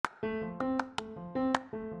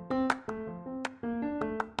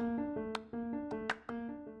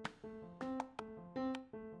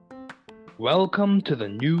Welcome to the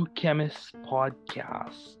New Chemist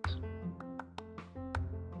podcast.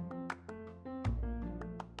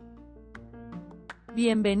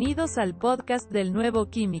 Bienvenidos al podcast del nuevo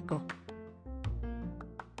químico.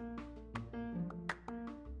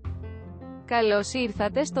 Καλώς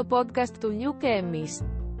ήρθατε στο podcast του New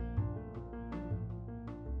Chemist.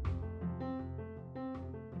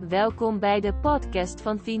 Welkom bij de podcast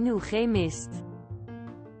van The New Chemist.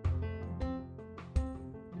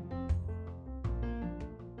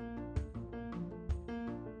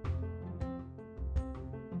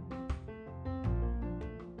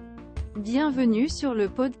 Bienvenue sur le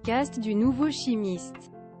podcast du nouveau chimiste.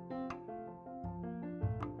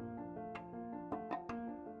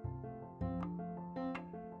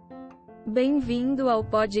 Bem-vindo ao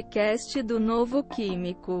podcast do novo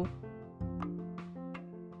químico.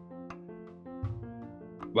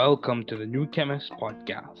 Welcome to the New Chemist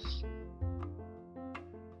podcast.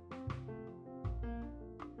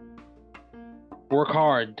 Work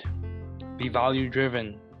hard. Be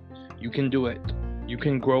value-driven. You can do it. You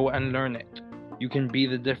can grow and learn it. You can be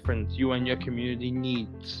the difference you and your community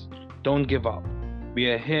needs. Don't give up. We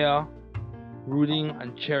are here, rooting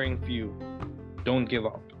and cheering for you. Don't give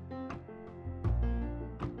up.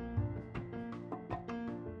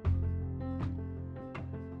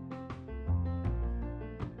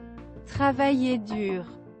 Travaillez dur.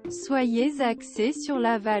 Soyez axés sur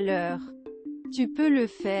la valeur. Tu peux le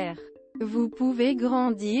faire. Vous pouvez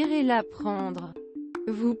grandir et l'apprendre.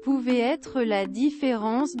 Vous pouvez être la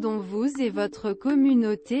différence dont vous et votre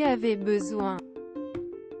communauté avez besoin.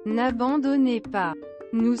 N'abandonnez pas.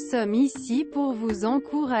 Nous sommes ici pour vous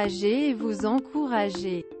encourager et vous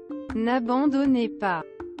encourager. N'abandonnez pas.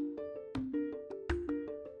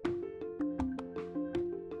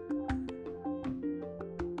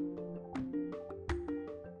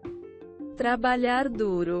 Trabalhar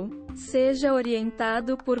duro. Seja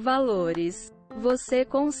orientado por valores. Você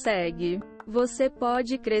consegue. Você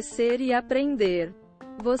pode crescer e aprender.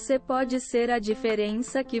 Você pode ser a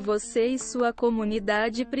diferença que você e sua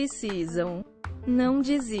comunidade precisam. Não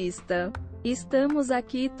desista. Estamos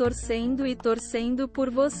aqui torcendo e torcendo por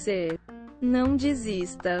você. Não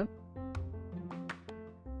desista.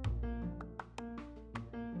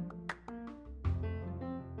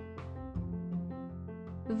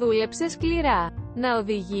 Δούλεψε σκληρά. Να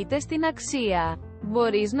οδηγείτε στην αξία.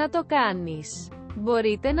 Μπορείς να το κάνεις.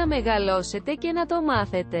 Μπορείτε να μεγαλώσετε και να το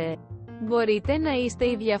μάθετε. Μπορείτε να είστε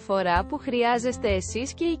η διαφορά που χρειάζεστε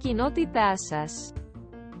εσείς και η κοινότητά σας.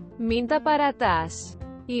 Μην τα παρατάς.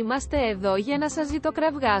 Είμαστε εδώ για να σας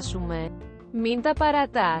ζητοκραυγάσουμε. Μην τα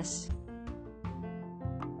παρατάς.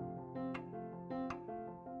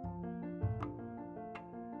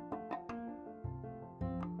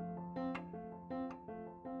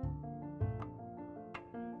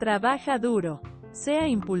 Trabaja duro. Sea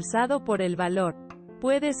impulsado por el valor.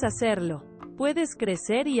 Puedes hacerlo. Puedes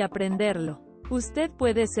crecer y aprenderlo. Usted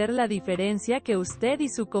puede ser la diferencia que usted y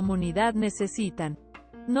su comunidad necesitan.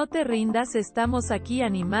 No te rindas, estamos aquí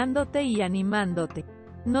animándote y animándote.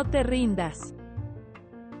 No te rindas.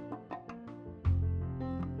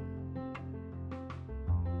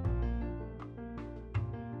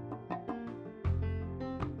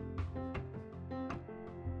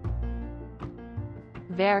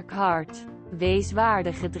 Werk hard. Wees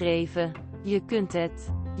waardegedreven. Je kunt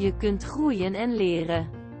het. Je kunt groeien en leren.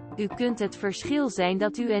 U kunt het verschil zijn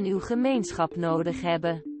dat u en uw gemeenschap nodig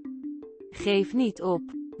hebben. Geef niet op.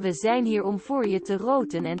 We zijn hier om voor je te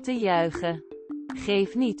roten en te juichen.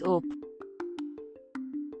 Geef niet op.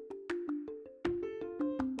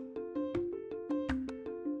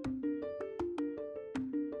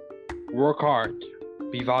 Work hard.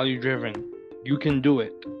 Be value-driven. You can do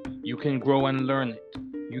it. You can grow and learn it.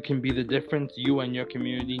 You can be the difference you and your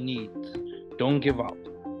community needs. Don't give up.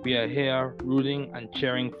 We are here rooting and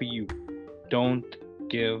cheering for you. Don't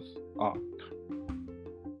give up.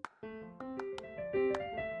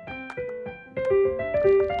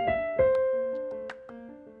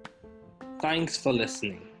 Thanks for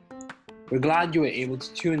listening. We're glad you were able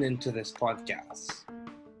to tune into this podcast.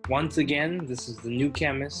 Once again, this is the New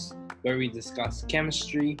Chemist, where we discuss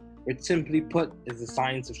chemistry, which simply put is the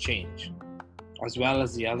science of change, as well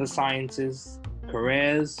as the other sciences,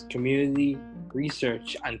 careers, community,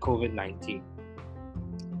 research, and COVID-19.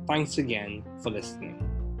 Thanks again for listening.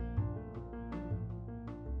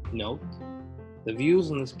 Note, the views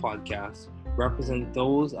on this podcast represent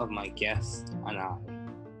those of my guests and I.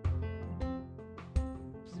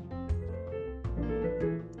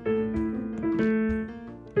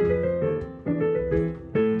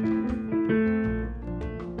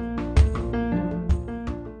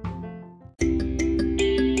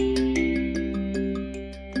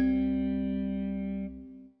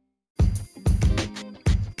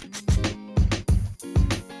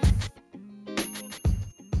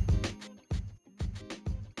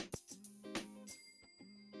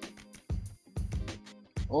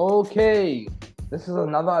 Okay, this is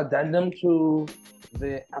another addendum to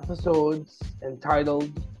the episodes entitled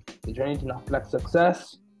The Journey to NAPLEX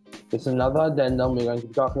Success. This is another addendum. We're going to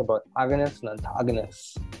be talking about agonists and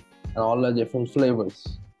antagonists and all the different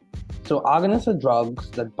flavors. So agonists are drugs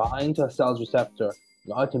that bind to a cell's receptor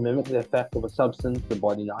in order to mimic the effect of a substance the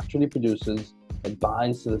body naturally produces that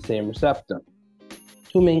binds to the same receptor.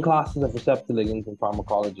 Two main classes of receptor ligands in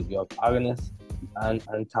pharmacology. You have agonists and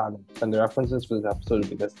antagonists, and the references for this episode will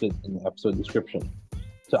be listed in the episode description.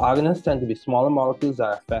 So agonists tend to be smaller molecules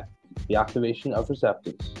that affect the activation of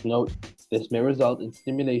receptors. Note, this may result in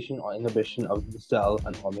stimulation or inhibition of the cell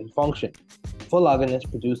and organ function. Full agonists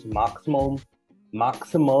produce maximal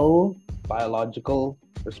biological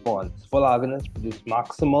response. Full agonists produce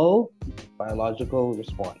maximal biological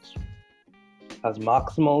response. Has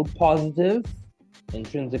maximal positive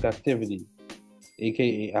intrinsic activity,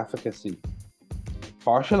 aka efficacy.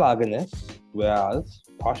 Partial agonists, whereas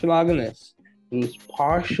partial agonists produce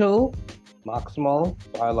partial maximal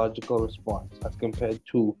biological response as compared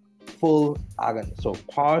to full agonists. So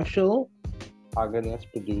partial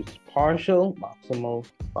agonists produce partial maximal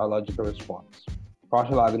biological response.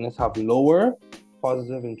 Partial agonists have lower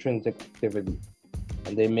positive intrinsic activity,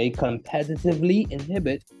 and they may competitively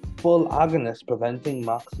inhibit full agonists, preventing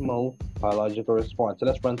maximal biological response. So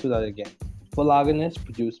let's run through that again. Full agonists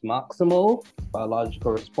produce maximal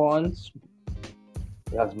biological response.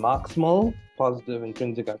 It has maximal positive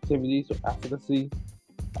intrinsic activity, so efficacy.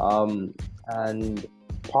 And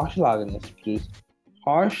partial agonists produce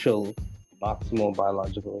partial maximal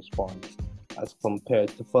biological response as compared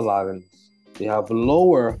to full agonists. They have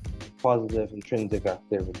lower positive intrinsic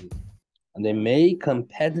activity, and they may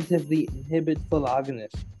competitively inhibit full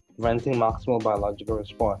agonists, preventing maximal biological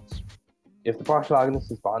response. If the partial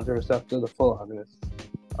agonist is bound to a receptor, the full agonist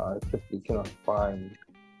typically cannot bind.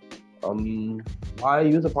 Why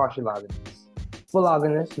use a partial agonist? Full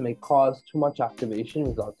agonists may cause too much activation,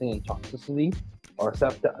 resulting in toxicity or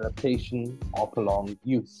receptor adaptation or prolonged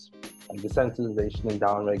use, like desensitization and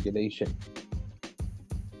downregulation.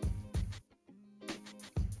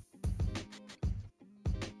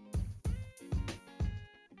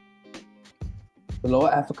 The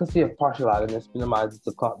lower efficacy of partial agonists minimizes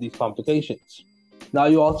these complications. Now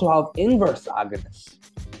you also have inverse agonists.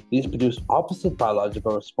 These produce opposite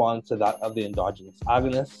biological response to that of the endogenous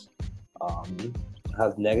agonist.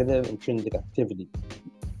 Has negative intrinsic activity.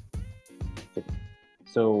 Okay.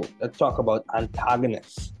 So let's talk about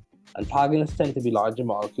antagonists. Antagonists tend to be larger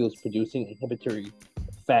molecules producing inhibitory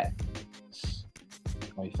effect.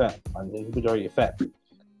 An inhibitory effect.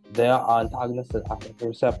 There are antagonists that act at the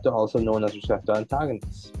receptor, also known as receptor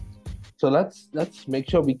antagonists. So let's make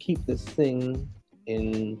sure we keep this thing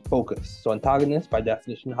in focus. So antagonists, by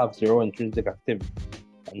definition, have zero intrinsic activity.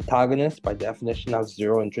 Antagonists, by definition, have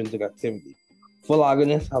zero intrinsic activity. Full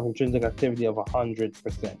agonists have intrinsic activity of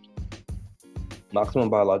 100%. Maximum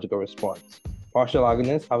biological response. Partial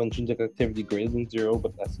agonists have intrinsic activity greater than 0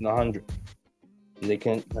 but less than 100. And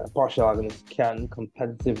partial agonists can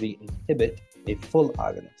competitively inhibit a full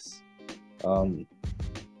agonist.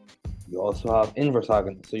 You also have inverse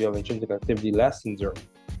agonists, so you have intrinsic activity less than 0.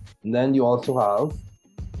 And then you also have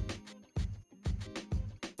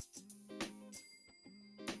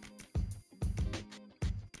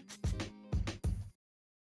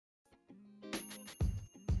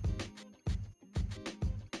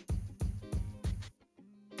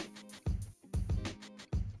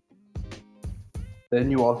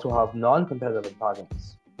non-competitive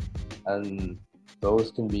antagonists, and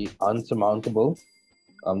those can be unsurmountable,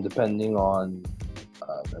 depending on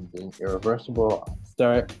them being irreversible,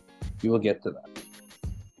 allosteric. We will get to that.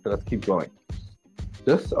 So let's keep going.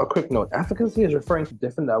 Just a quick note: efficacy is referring to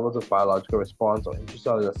different levels of biological response or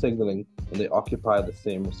intracellular signaling when they occupy the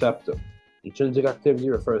same receptor. Intrinsic activity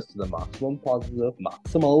refers to the maximal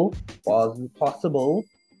possible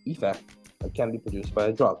effect that can be produced by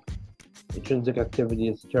a drug. Intrinsic activity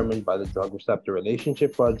is determined by the drug-receptor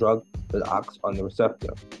relationship for a drug that acts on the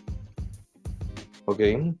receptor.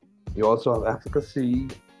 Okay, you also have efficacy.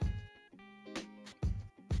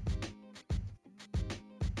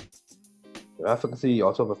 You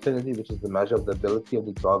also have affinity, which is the measure of the ability of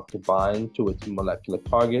the drug to bind to its molecular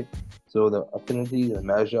target. So the affinity is a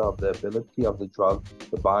measure of the ability of the drug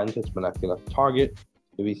to bind to its molecular target.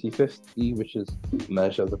 The VC50, which is a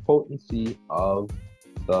measure of the potency of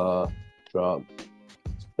the drug.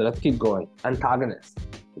 So let's keep going. Antagonists.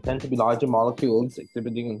 They tend to be larger molecules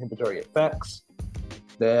exhibiting inhibitory effects.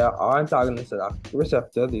 There are antagonists that act at the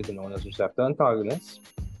receptor. These are known as receptor antagonists.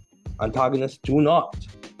 Antagonists do not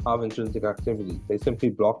have intrinsic activity. They simply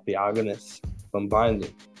block the agonists from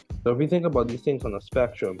binding. So if we think about these things on a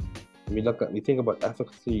spectrum, we think about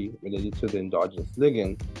efficacy related to the endogenous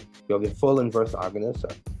ligand, you have your full inverse agonist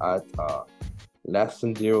at less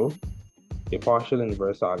than 0, a partial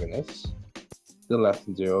inverse agonist, still less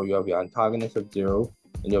than 0, you have your antagonist at 0,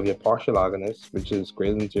 and you have your partial agonist, which is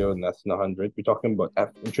greater than 0 and less than 100. We're talking about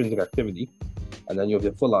intrinsic activity. And then you have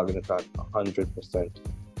your full agonist at 100%.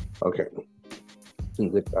 Okay.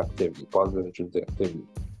 Intrinsic activity, positive intrinsic activity.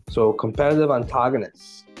 So competitive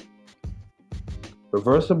antagonists,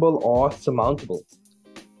 reversible or surmountable,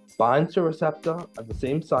 binds to a receptor at the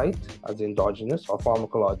same site as the endogenous or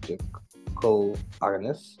pharmacological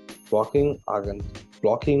agonist, blocking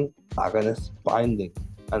agonist binding,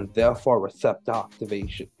 and therefore receptor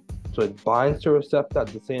activation. So it binds to a receptor at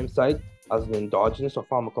the same site as an endogenous or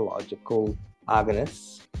pharmacological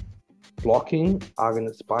agonist, blocking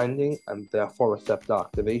agonist binding, and therefore receptor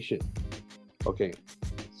activation. Okay,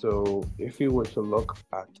 so if you were to look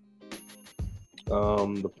at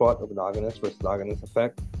the plot of an agonist versus agonist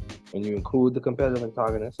effect, when you include the competitive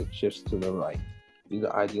antagonist, it shifts to the right. These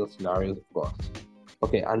are ideal scenarios, of course.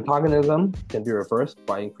 Okay, antagonism can be reversed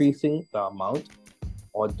by increasing the amount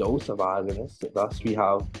or dose of agonists. Thus, we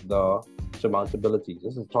have the surmountability.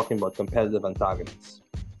 This is talking about competitive antagonists.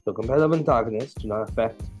 So competitive antagonists do not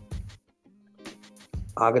affect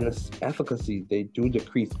agonist efficacy. They do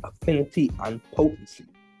decrease affinity and potency.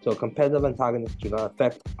 So competitive antagonists do not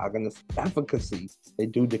affect agonist efficacy. They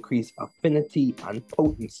do decrease affinity and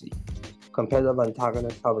potency. Competitive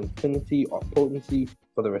antagonists have affinity or potency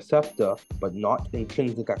for the receptor, but not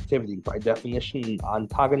intrinsic activity. By definition, an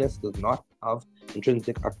antagonist does not have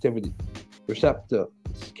intrinsic activity. Receptors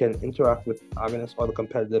can interact with agonists or the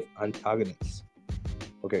competitive antagonists.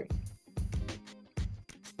 Okay.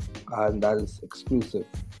 And that is exclusive.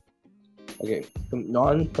 Okay,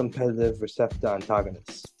 non-competitive receptor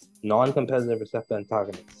antagonists. Non-competitive receptor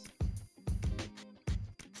antagonists.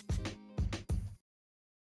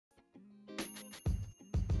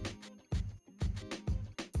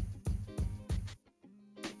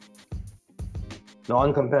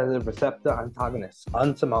 Non-competitive receptor antagonists,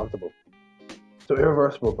 unsurmountable. So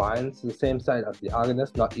irreversible, binds to the same site as the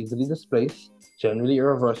agonist, not easily displaced, generally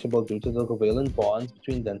irreversible due to the covalent bonds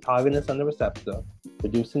between the antagonist and the receptor,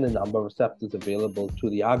 reducing the number of receptors available to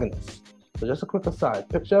the agonist. So just a quick aside,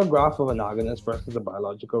 picture a graph of an agonist versus a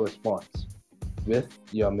biological response with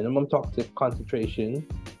your minimum toxic concentration,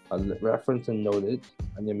 referenced and noted,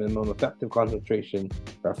 and your minimum effective concentration,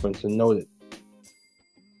 referenced and noted.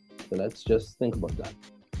 So let's just think about that.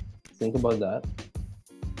 Think about that.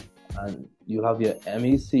 And you have your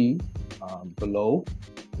MEC below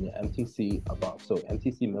and your MTC above. So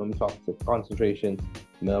MTC, minimum toxic concentration,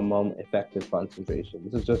 minimum effective concentration.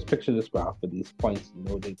 This is just picture this graph with these points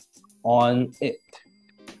noted on it.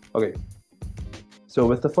 Okay. So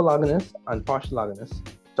with the full agonist and partial agonist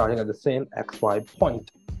starting at the same XY point,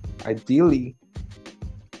 ideally,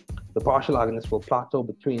 the partial agonist will plateau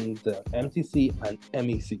between the MTC and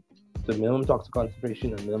MEC. So minimum toxic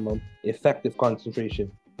concentration and minimum effective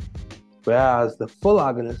concentration. Whereas the full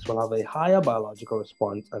agonist will have a higher biological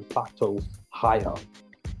response and plateau higher.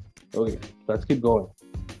 Okay, let's keep going.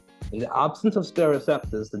 In the absence of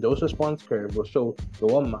stereoreceptors, the dose response curve will show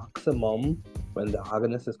lower maximum when the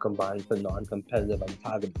agonist is combined with a non-competitive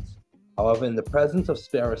antagonist. However, in the presence of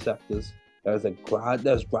stereoreceptors, there's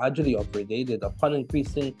gradually or gradated upon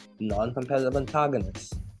increasing non-competitive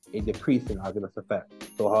antagonists, a decrease in agonist effect.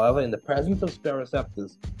 So, however, in the presence of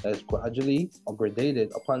stereoreceptors, there's gradually or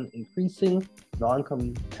gradated upon increasing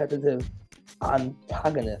non-competitive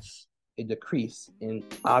antagonists, a decrease in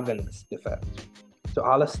agonist effect. So,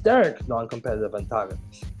 allosteric non-competitive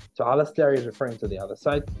antagonists. So, allosteric is referring to the other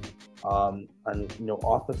side, and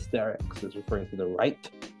orthosterics is referring to the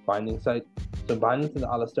right binding site. So, binding to the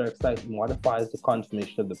allosteric site modifies the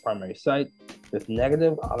conformation of the primary site, with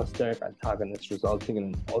negative allosteric antagonists resulting in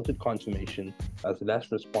an altered conformation as less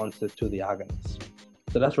responsive to the agonist.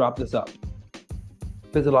 So let's wrap this up.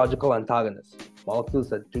 Physiological antagonists, molecules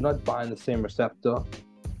that do not bind the same receptor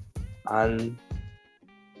and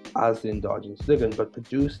as the endogenous ligand, but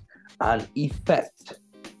produce an effect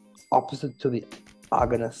opposite to the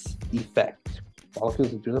agonist effect.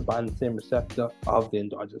 Molecules that do not bind the same receptor of the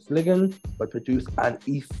endogenous ligand, but produce an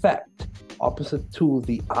effect opposite to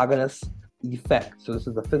the agonist effect. So this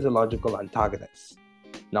is the physiological antagonist.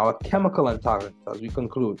 Now a chemical antagonist, as we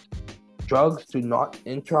conclude. Drugs do not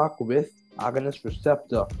interact with agonist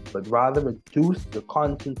receptor, but rather reduce the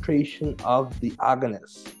concentration of the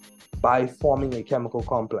agonist by forming a chemical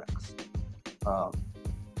complex.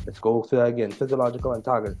 Let's go through that again. Physiological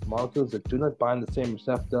antagonists, molecules that do not bind the same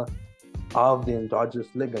receptor of the endogenous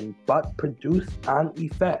ligand, but produce an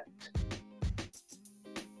effect.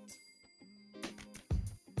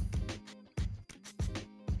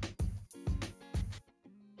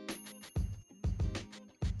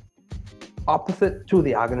 Opposite to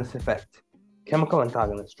the agonist effect. Chemical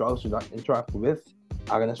antagonists, drugs do not interact with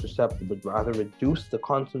agonist receptor, but rather reduce the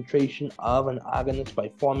concentration of an agonist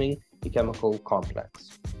by forming a chemical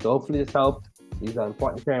complex. So hopefully this helped. These are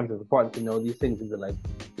important terms. It's important to know these things. These are like,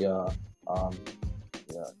 in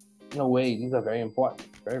a way, these are very important.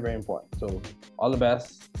 Very, very important. So all the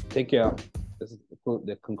best. Take care. This is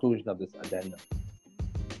the conclusion of this addendum.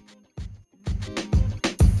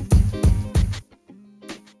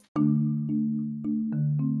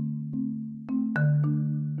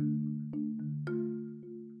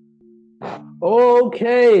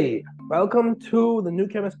 Okay, welcome to the New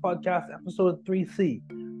Chemist Podcast, episode 3C.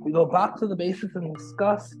 We go back to the basics and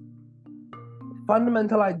discuss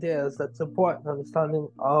fundamental ideas that support an understanding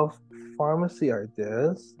of pharmacy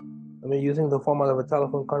ideas. And we're using the format of a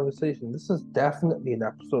telephone conversation. This is definitely an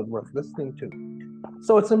episode worth listening to.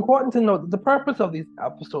 So it's important to note that the purpose of these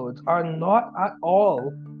episodes are not at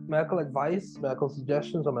all medical advice, medical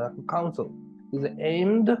suggestions, or medical counsel. These are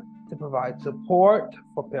aimed to provide support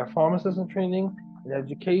for pharmacists in training in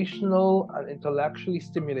educational and intellectually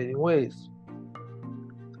stimulating ways.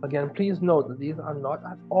 Again, please note that these are not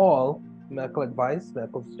at all medical advice,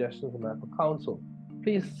 medical suggestions, or medical counsel.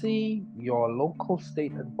 Please see your local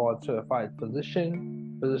state and board certified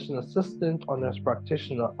physician, physician assistant, or nurse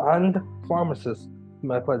practitioner, and pharmacist for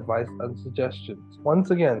medical advice and suggestions.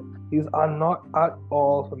 Once again, these are not at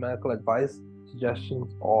all for medical advice,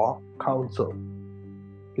 suggestions, or counsel.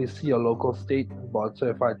 Please see your local state and board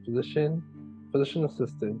certified physician, physician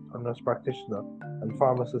assistant, or nurse practitioner, and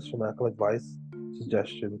pharmacist for medical advice,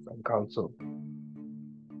 suggestions, and counsel.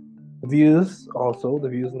 The views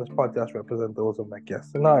in this podcast represent those of my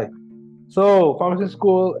guests and I. So, pharmacy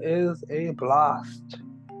school is a blast.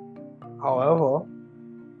 However,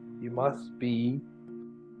 you must be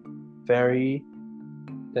very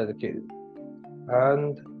dedicated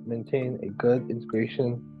and maintain a good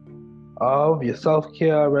integration of your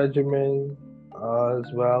self-care regimen,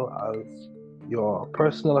 as well as your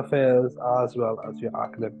personal affairs, as well as your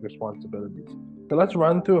academic responsibilities. So let's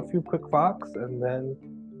run through a few quick facts and then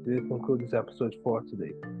we'll conclude this episode for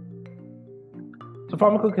today. So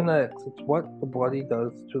pharmacokinetics, it's what the body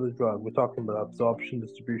does to the drug. We're talking about absorption,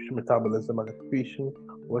 distribution, metabolism, and excretion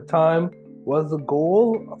over time. What's the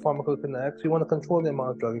goal of pharmacokinetics? We want to control the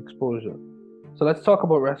amount of drug exposure. So let's talk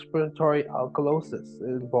about respiratory alkalosis. It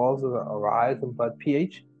involves a rise in blood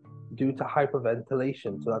pH due to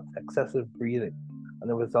hyperventilation, so that's excessive breathing, and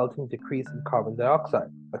a resulting decrease in carbon dioxide.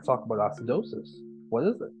 Let's talk about acidosis. What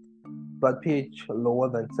is it? Blood pH lower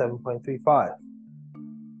than 7.35.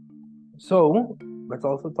 So let's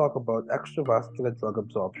also talk about extravascular drug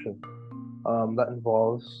absorption. That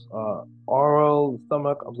involves oral,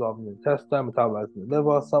 stomach, absorbing the intestine, metabolizing the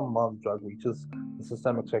liver. Some amount of drug reaches the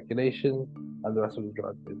systemic circulation, and the rest of the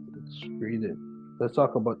drug is excreted. Let's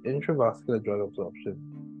talk about intravascular drug absorption.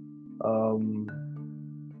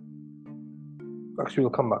 Actually,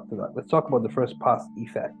 we'll come back to that. Let's talk about the first pass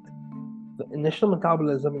effect. The initial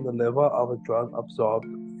metabolism in the liver of a drug absorbed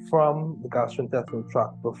from the gastrointestinal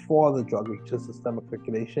tract before the drug reaches systemic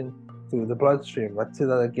circulation through the bloodstream. Let's say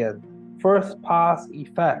that again. First pass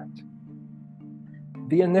effect.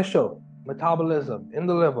 The initial metabolism in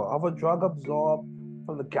the liver of a drug absorbed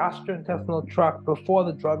from the gastrointestinal tract before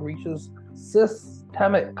the drug reaches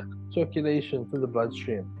systemic circulation through the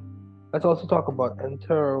bloodstream. Let's also talk about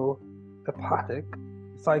enterohepatic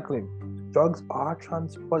cycling. Drugs are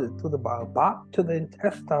transported through the bile back to the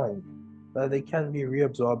intestine, where they can be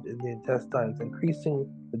reabsorbed in the intestines, increasing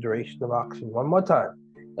the duration of action. One more time.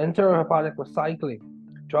 Enterohepatic recycling.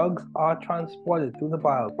 Drugs are transported through the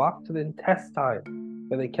bile back to the intestine,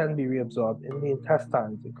 where they can be reabsorbed in the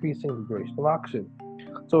intestines, increasing the duration of action.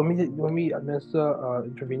 So when we administer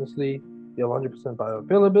intravenously, you have 100%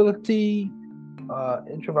 bioavailability.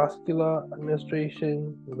 Intravascular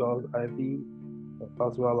administration involves IV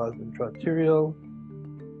as well as intraarterial.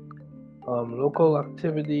 Local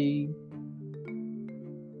activity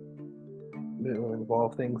will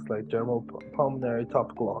involve things like dermal, pulmonary,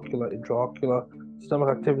 topical, ocular, intraocular. Systemic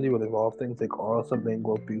activity will involve things like oral,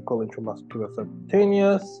 sublingual, buccal, intramuscular,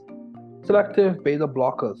 subcutaneous. Selective beta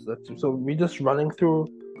blockers. So we're just running through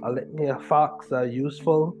a litany of facts that are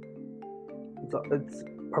useful. It's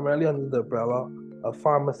primarily under the umbrella of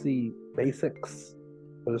pharmacy basics.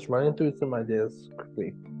 We're just running through some ideas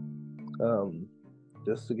quickly,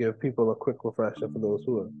 just to give people a quick refresher for those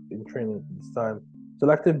who are in training at this time.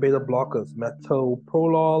 Selective beta blockers,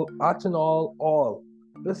 metoprolol, atenolol, all,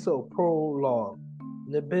 bisoprolol,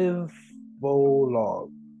 nebivolol,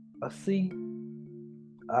 acebutolol,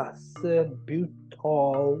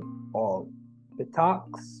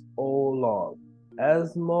 betaxolol,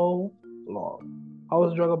 esmolol. How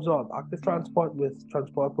is drug absorbed? Active transport with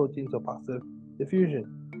transport proteins or passive diffusion.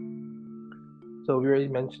 So we already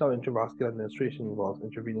mentioned how intravascular administration involves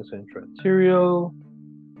intravenous and intraarterial.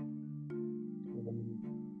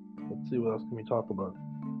 Let's see what else can we talk about.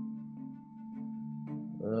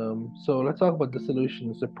 So let's talk about dissolution.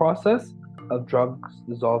 It's the process of drugs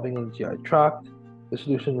dissolving in the GI tract.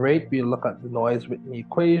 Dissolution rate, we look at the Noyes-Whitney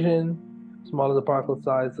equation. Smaller the particle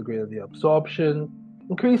size, the greater the absorption.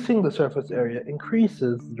 Increasing the surface area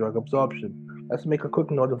increases the drug absorption. Let's make a quick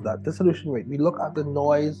note of that. Dissolution rate, we look at the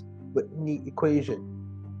Noyes-Whitney equation.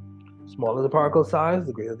 Smaller the particle size,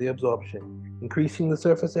 the greater the absorption. Increasing the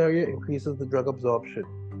surface area increases the drug absorption.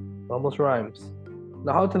 Almost rhymes.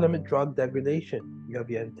 Now, how to limit drug degradation? You have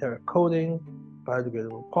the enteric coating,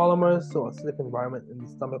 biodegradable polymers, so a acidic environment in the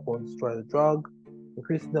stomach won't destroy the drug,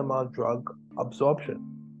 increasing the amount of drug absorption.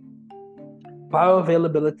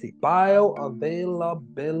 Bioavailability.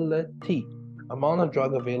 Bioavailability. Amount of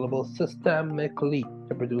drug available systemically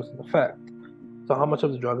to produce an effect. So how much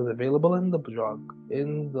of the drug is available in the drug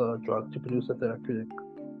to produce a therapeutic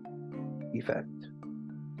effect.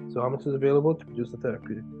 So how much is available to produce a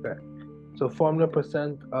therapeutic effect? So formula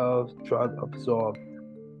percent of drug absorbed.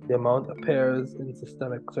 The amount appears in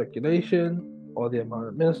systemic circulation or the amount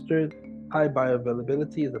administered. High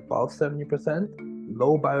bioavailability is above 70%.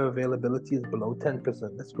 Low bioavailability is below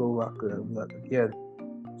 10%. Let's go back to that again.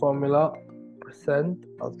 Formula percent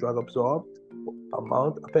of drug absorbed.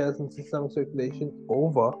 Amount appears in systemic circulation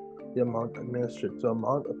over the amount administered. So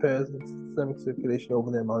amount appears in systemic circulation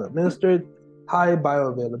over the amount administered. High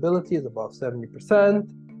bioavailability is above 70%,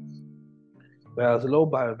 whereas low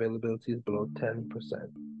bioavailability is below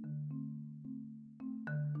 10%.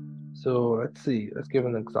 So let's give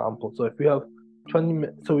an example. So if we have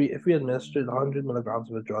if we administered 100 milligrams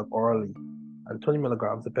of a drug orally and 20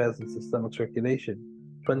 milligrams appears in systemic circulation,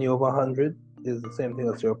 20 over 100 is the same thing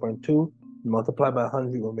as 0.2. Multiply by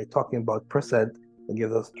 100 when we're talking about percent, it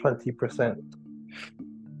gives us 20%.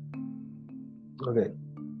 Okay.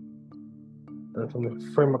 And from the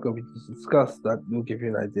framework that we just discussed, that will give you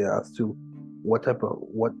an idea as to what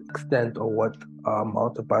extent or what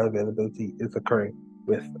amount of bioavailability is occurring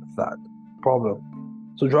with that problem.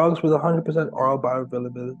 So drugs with 100% oral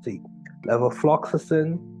bioavailability,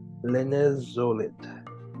 levofloxacin, linezolid.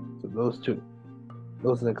 So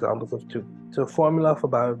those are examples of two. So formula for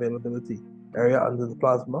bioavailability, area under the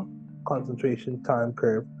plasma, concentration time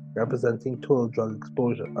curve, representing total drug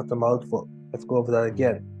exposure. That's a mouthful. Let's go over that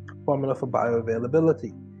again. Formula for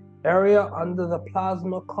bioavailability, area under the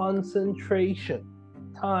plasma, concentration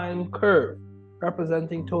time curve,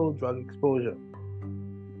 representing total drug exposure.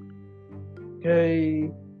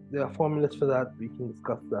 Okay, there are formulas for that. We can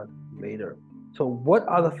discuss that later. So what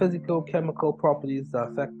are the physicochemical properties that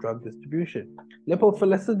affect drug distribution?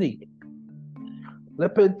 Lipophilicity.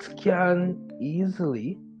 Lipids can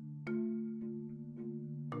easily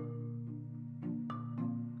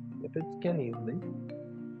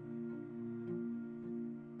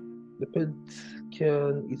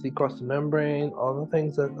cross the membrane. All the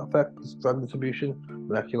things that affect this drug distribution: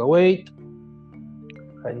 molecular weight,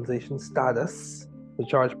 ionization status. The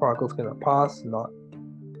charged particles cannot pass,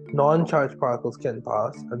 non-charged particles can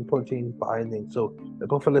pass, and protein binding. So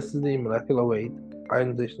lipophilicity, molecular weight,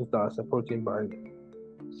 ionization status, and protein binding.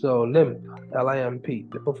 So LIMP, L-I-M-P,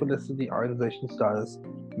 lipophilicity, ionization status,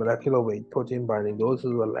 molecular weight, protein binding. Those are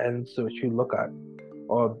the lens to which you look at,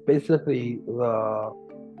 or basically the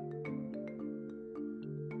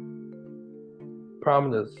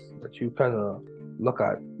parameters that you kind of look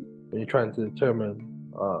at when you're trying to determine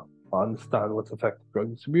understand what's affecting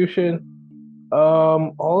drug distribution.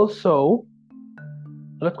 Also,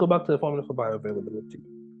 let's go back to the formula for bioavailability.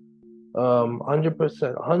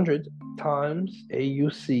 100 times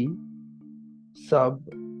AUC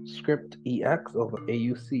subscript EX over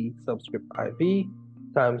AUC subscript IV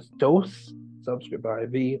times dose subscript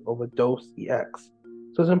IV over dose EX.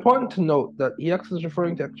 So it's important to note that EX is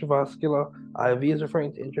referring to extravascular, IV is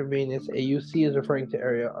referring to intravenous, AUC is referring to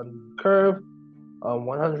area under the curve.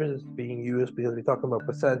 100 is being used because we're talking about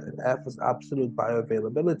percent, and F is absolute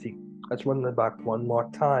bioavailability. Let's run that back one more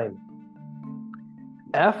time.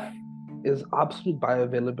 F is absolute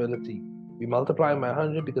bioavailability. We multiply by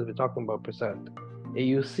 100 because we're talking about percent.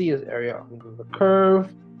 AUC is area under the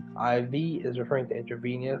curve. IV is referring to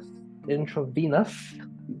intravenous.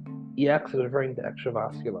 EX is referring to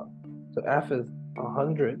extravascular. So F is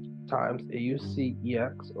 100 times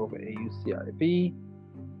AUC-EX over AUC-IV,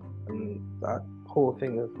 and that whole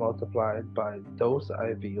thing is multiplied by dose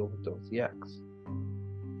IV over dose EX.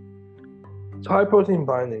 So high protein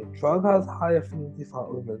binding. Drug has high affinity for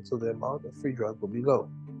albumin, so the amount of free drug will be low.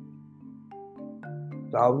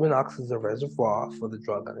 The albumin acts as a reservoir for the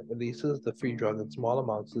drug, and it releases the free drug in small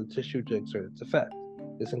amounts to the tissue to exert its effect.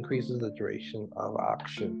 This increases the duration of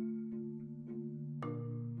action.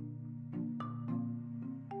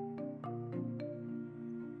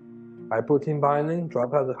 High protein binding.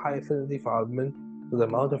 Drug has a high affinity for albumin, so the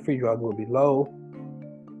amount of free drug will be low.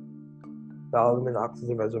 The albumin acts as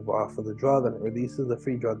a reservoir for the drug, and it releases the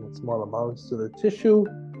free drug in small amounts to the tissue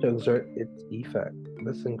to exert its effect.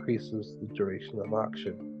 This increases the duration of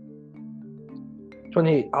action.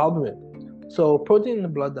 28. Albumin. So protein in the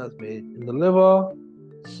blood that's made in the liver.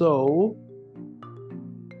 So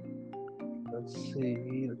let's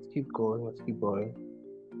keep going.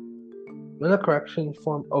 When a correction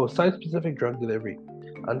form, site-specific drug delivery.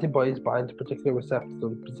 Antibodies bind to particular receptors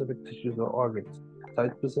on specific tissues or organs.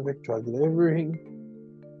 Site-specific drug delivery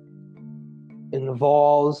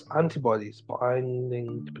involves antibodies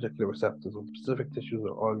binding to particular receptors on specific tissues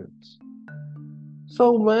or organs.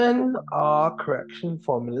 So when are correction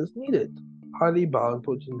formulas needed? Highly bound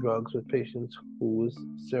protein drugs with patients whose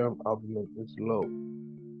serum albumin is low.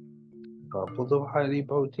 Examples of highly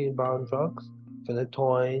protein bound drugs: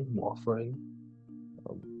 phenytoin, warfarin.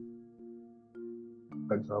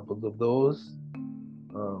 Examples of those.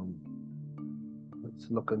 Let's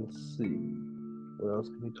look and see. What else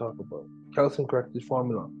can we talk about? Calcium corrected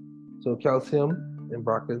formula. So calcium in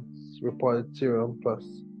brackets reported serum plus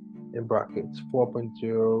in brackets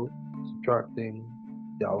 4.0 subtracting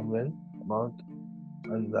the albumin amount,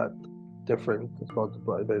 and that difference is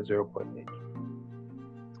multiplied by 0.8.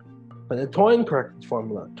 Phenytoin corrected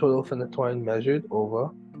formula. Total phenytoin measured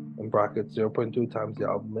over in brackets 0.2 times the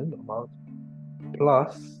albumin amount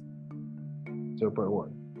plus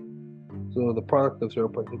 0.1. So the product of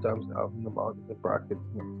 0.2 times the albumin amount in the bracket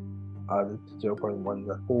added to 0.1.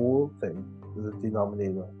 The whole thing is a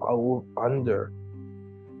denominator under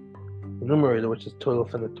the numerator, which is total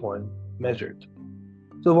phenytoin measured.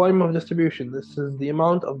 So volume of distribution. This is the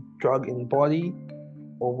amount of drug in body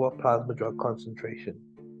over plasma drug concentration.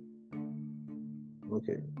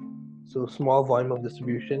 Okay, so small volume of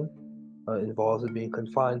distribution involves it being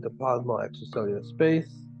confined to plasma or extracellular space.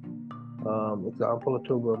 Example,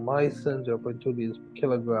 atobromycin, 0.2 liters per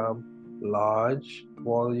kilogram. Large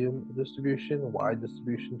volume distribution, wide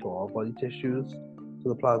distribution to all body tissues, so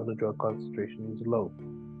the plasma drug concentration is low.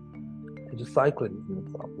 Tetracycline is an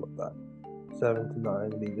example of that, 7 to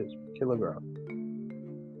 9 liters per kilogram.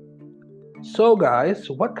 So guys,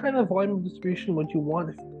 what kind of volume of distribution would you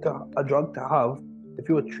want a drug to have if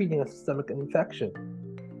you were treating a systemic infection?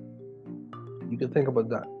 You can think about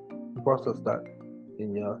that and process that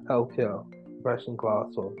in your healthcare profession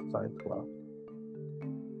class or science class.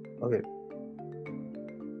 Okay.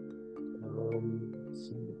 Let's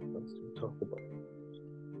see what else to talk about.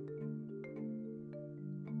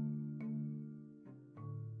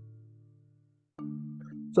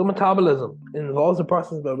 So metabolism involves the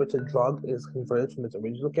process by which a drug is converted from its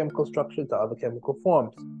original chemical structure to other chemical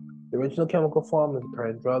forms. The original chemical form is the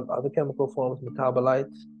parent drug. Other chemical forms,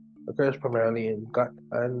 metabolites, occurs primarily in gut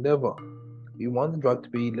and liver. You want the drug to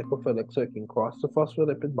be lipophilic so it can cross the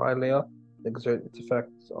phospholipid bilayer and exert its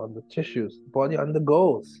effects on the tissues. The body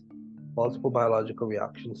undergoes multiple biological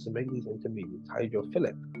reactions to make these intermediates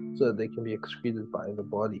hydrophilic so that they can be excreted by the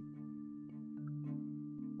body.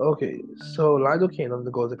 Okay, so lidocaine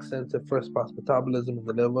undergoes extensive first-pass metabolism in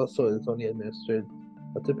the liver, so it's only administered,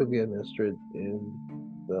 or typically administered in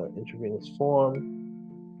the intravenous form.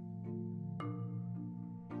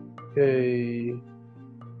 Okay.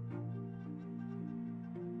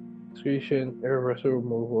 Excretion, irreversible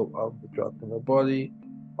removal of the drug from the body.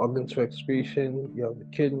 Organs for excretion, you have the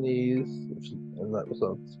kidneys, and that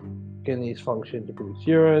results. Kidneys function to produce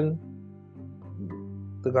urine.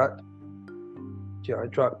 The gut, GI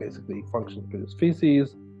tract, basically functions to produce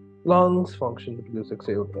feces. Lungs function to produce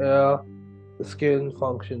exhaled air. The skin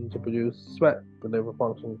functions to produce sweat. The liver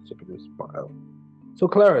functions to produce bile. So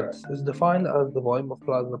clearance is defined as the volume of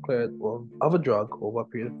plasma cleared of a drug over a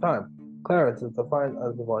period of time. Clearance is defined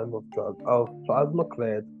as the volume of plasma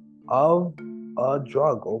cleared of a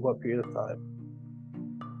drug over a period of time.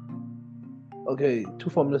 Okay, two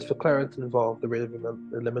formulas for clearance involve the rate of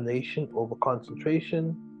elimination over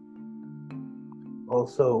concentration.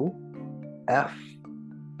 Also, F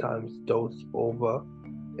times dose over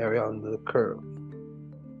area under the curve.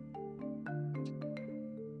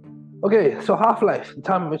 Okay, so half-life, the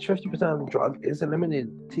time in which 50% of the drug is eliminated,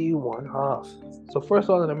 T1/2. So first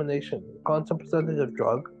order elimination, constant percentage of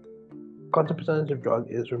drug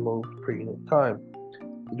is removed per unit time.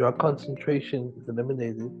 The drug concentration is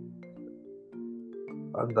eliminated,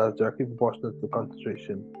 and that's directly proportional to the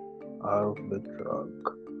concentration of the drug.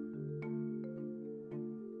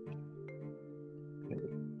 Okay.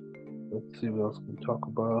 Let's see what else we can talk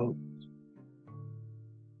about.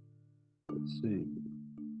 Let's see.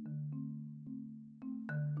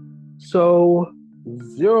 So,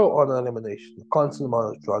 zero order elimination, the constant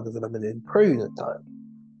amount of drug is eliminated per unit time.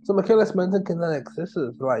 So Michaelis-Menten kinetics, this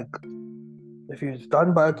is like, if you've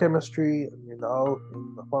done biochemistry and you're now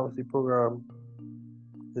in the pharmacy program,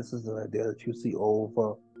 this is an idea that you see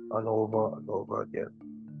over and over and over again.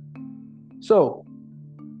 So,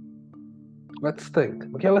 let's think.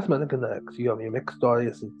 Michaelis-Menten kinetics, you have your mixed dye,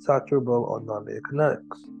 is it saturable or non-linear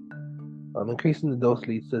kinetics? Increasing the dose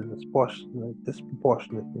leads to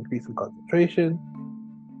disproportionate increase in concentration.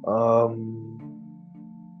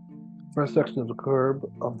 First section of the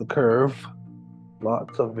curve,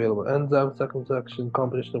 lots of available enzymes. Second section,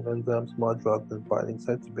 composition of enzymes, more drugs and binding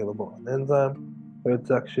sites available on enzyme. Third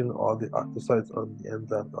section, all the active sites on the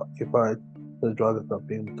enzymes occupied. The drug is not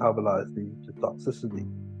being metabolized, leading to toxicity.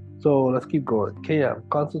 So let's keep going. Km,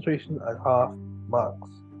 concentration at half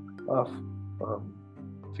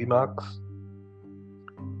Vmax.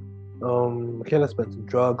 Michaelis-Menten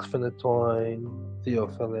drugs, phenytoin,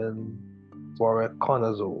 theophylline,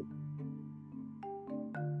 voriconazole.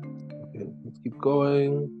 Okay, let's keep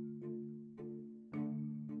going.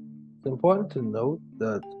 It's important to note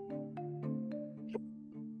that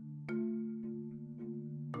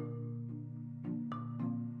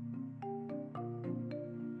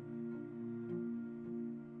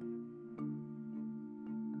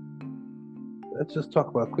let's just talk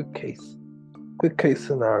about a quick case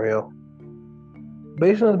scenario. The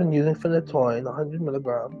patient has been using phenytoin 100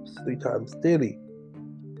 milligrams 3 times daily.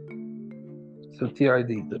 So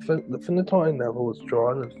TID, the phenytoin level was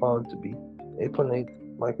drawn and found to be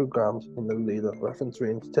 8.8 micrograms per milliliter, reference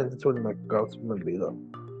range 10 to 20 micrograms per milliliter.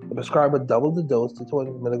 The prescriber doubled the dose to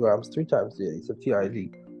 20 milligrams 3 times daily, so TID.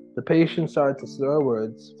 The patient started to slur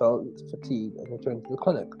words, felt fatigued, and returned to the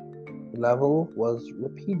clinic. The level was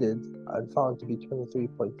repeated and found to be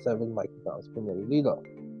 23.7 micrograms per milliliter.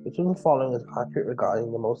 Which of the following is accurate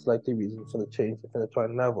regarding the most likely reason for the change in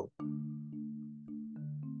phenytoin level?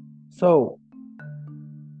 So,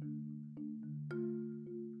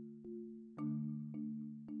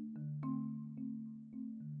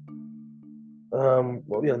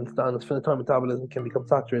 what we understand is phenytoin metabolism can become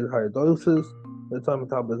saturated at higher doses. Phenytoin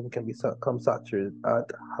metabolism can become saturated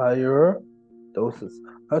at higher doses.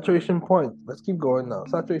 Saturation point. Let's keep going now.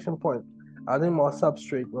 Saturation point. Adding more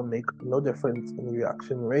substrate will make no difference in the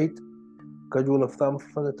reaction rate. Good rule of thumb for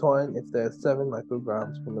phenytoin: if there are 7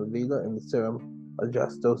 micrograms per milliliter in the serum,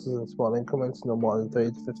 adjust doses in small increments, no more than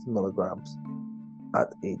 30 to 50 milligrams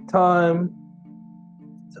at a time.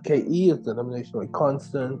 So Ke is the elimination rate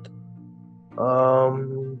constant.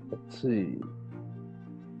 Let's see.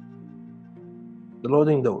 The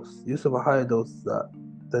loading dose. Use of a higher dose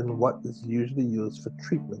than what is usually used for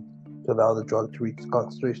treatment to allow the drug to reach the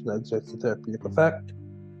concentration that exerts the therapeutic effect.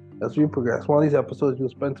 As we progress, one of these episodes, we'll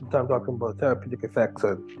spend some time talking about therapeutic effects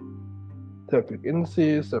and therapeutic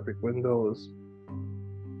indices, therapeutic windows.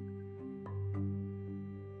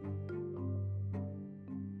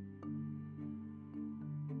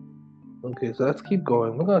 Okay, so let's keep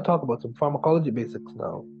going. We're going to talk about some pharmacology basics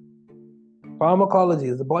now. Pharmacology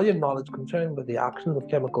is the body of knowledge concerned with the actions of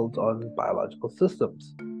chemicals on biological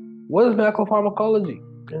systems. What is medical pharmacology?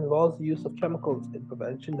 It involves the use of chemicals in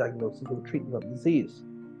prevention, diagnosis, and treatment of disease.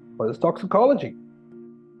 What is toxicology?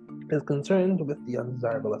 It is concerned with the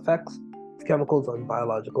undesirable effects of chemicals on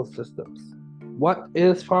biological systems. What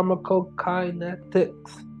is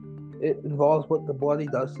pharmacokinetics? It involves what the body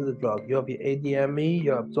does to the drug. You have your ADME,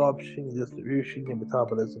 your absorption, your distribution, your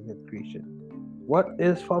metabolism, your excretion. What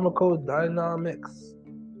is pharmacodynamics?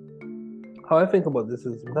 How I think about this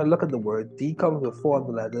is when I look at the word, D comes with 4 of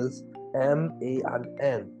the letters, M, A, and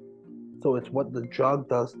N. So it's what the drug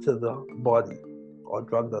does to the body, or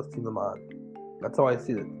drug does to the man. That's how I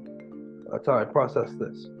see it. That's how I process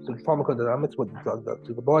this. So pharmacodynamics, what the drug does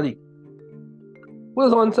to the body. What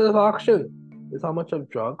is onset of action? Is how much of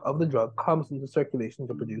the drug comes into circulation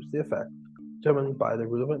to produce the effect, determined by the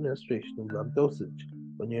route of administration and drug dosage.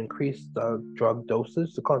 When you increase the drug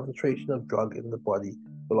dosage, the concentration of drug in the body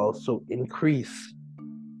will also increase.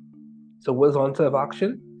 So what is onset of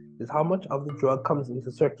action? Is how much of the drug comes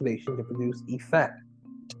into circulation to produce effect.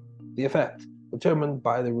 The effect, determined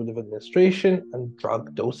by the route of administration and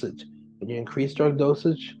drug dosage. When you increase drug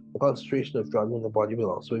dosage, the concentration of drug in the body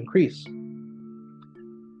will also increase.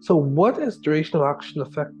 So what is duration of action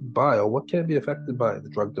affected by, or what can be affected by? The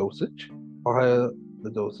drug dosage, or higher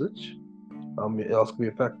the dosage. It also can be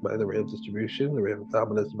affected by the rate of distribution, the rate of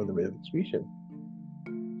metabolism, and the rate of excretion.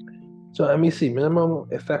 So MEC, minimum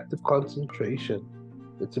effective concentration.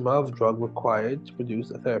 It's the amount of drug required to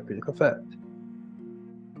produce a therapeutic effect.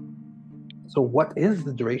 So what is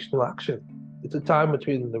the duration of action? It's the time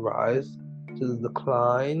between the rise to the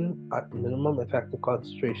decline at minimum effective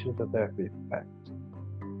concentration for therapeutic effect.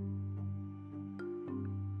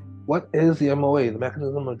 What is the MOA, the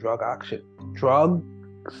mechanism of drug action?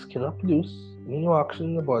 Drugs cannot produce immunoaction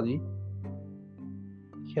in the body,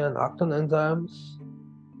 can act on enzymes,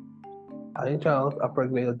 ion channels,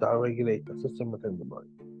 upregulate or downregulate the system within the body.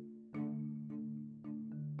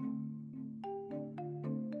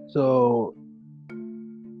 So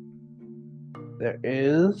there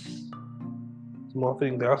are some more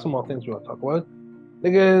things we want to talk about.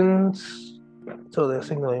 Ligands, so they're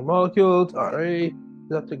signaling molecules, RA,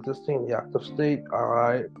 receptor existing in the active state,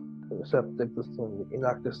 RI, receptor existing in the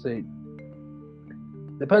inactive state.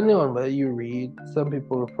 Depending on whether you read, some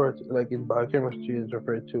people refer to, like in biochemistry is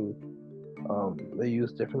referred to, they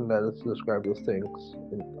use different letters to describe those things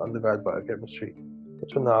in undergrad biochemistry.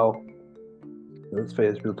 But for now, in this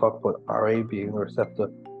phase, we'll talk about RA being a receptor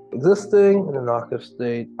existing in an active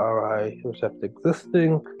state, RI receptor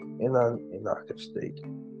existing in an inactive state.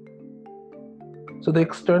 So the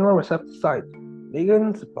external receptor site.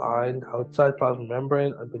 Ligands bind outside plasma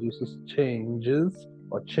membrane and produces change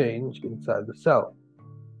inside the cell.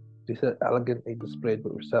 These are elegantly displayed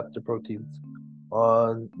with receptor proteins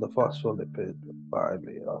on the phospholipid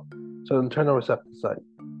bilayer. So internal receptor site.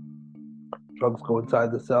 Drugs go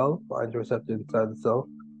inside the cell, bind the receptor inside the cell,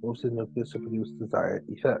 moves the nucleus to produce desired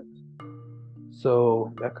effect.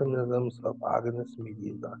 So mechanisms of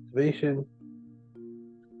agonist-mediated activation.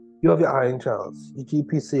 You have your ion channels, your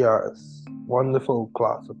GPCRs, wonderful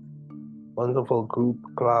class of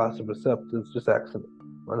receptors, just excellent.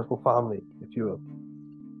 Wonderful family, if you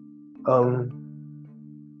will.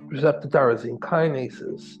 Receptor tyrosine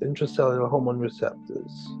kinases, intracellular hormone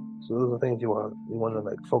receptors. So those are things you want to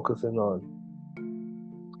like focus in on.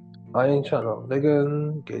 Ion channel,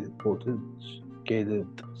 ligand, gated voltage, gated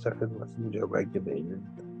second messenger regulated.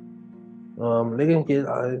 Ligand gated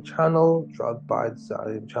ion channel, drug binds the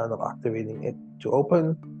ion channel, activating it to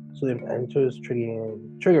open, so it enters,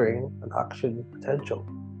 triggering an action potential.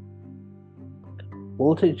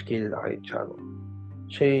 Voltage gated ion channel,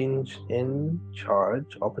 change in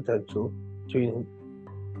charge or potential between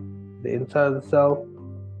the inside of the cell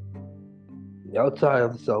and the outside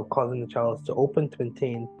of the cell, causing the channels to open to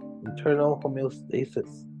maintain internal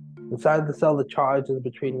homeostasis. Inside the cell, the charge is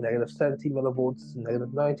between -70 millivolts and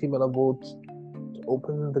 -90 millivolts to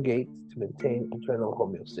open the gate to maintain internal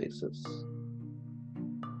homeostasis.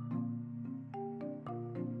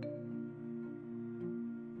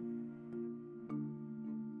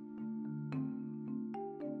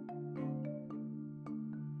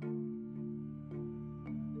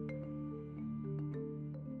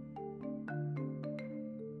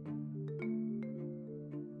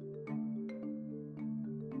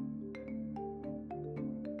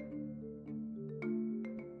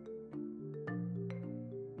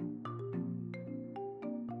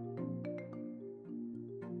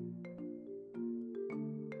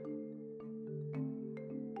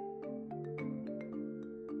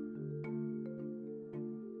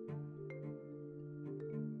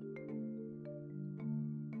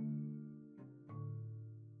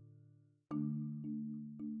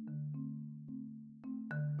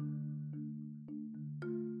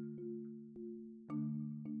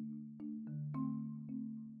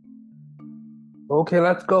 Okay,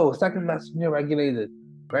 let's go. Second messenger regulated.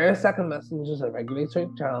 Various second messengers are regulated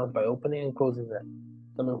certain channels by opening and closing them.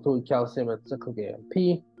 Some include calcium and cyclic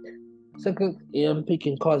AMP. Cyclic AMP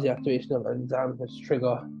can cause the activation of enzymes which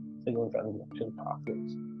trigger signal transduction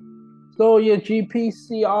pathways. So your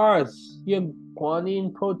GPCRs, your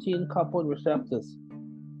guanine protein coupled receptors,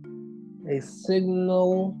 a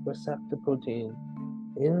signal receptor protein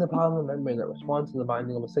in the plasma membrane that responds to the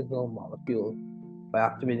binding of a signal molecule by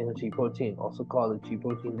activating a G protein, also called a G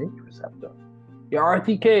protein linked receptor. Your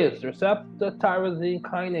RTKs, receptor tyrosine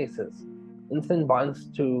kinases. Insulin binds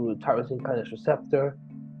to tyrosine kinase receptor.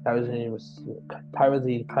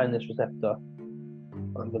 Tyrosine kinase receptor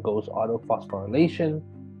undergoes autophosphorylation.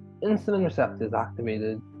 Insulin receptor is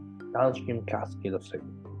activated. Downstream cascade of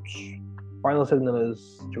signals. Final signal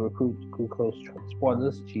is to recruit glucose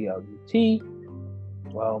transporters, GLUT.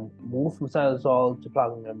 Move from cytosol to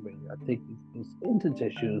plasma membrane and take these into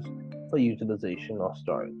tissues for utilization or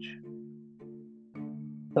storage.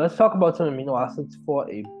 So let's talk about some amino acids for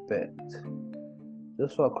a bit.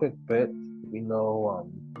 Just for a quick bit, we know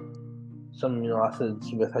some amino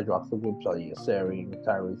acids with hydroxyl groups are serine,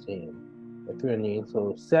 tyrosine, and threonine.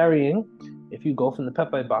 So serine, if you go from the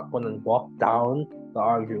peptide backbone and walk down the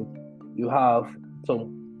R group, you have, so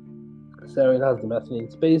serine has the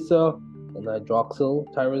methionine spacer, and hydroxyl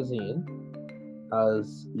tyrosine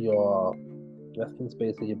has your methionine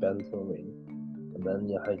spacer, your benzyl ring, and then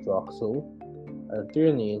your hydroxyl, and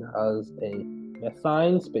threonine has a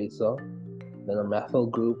methine spacer, then a methyl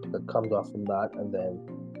group that comes off from that, and then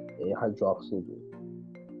a hydroxyl group.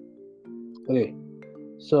 Okay,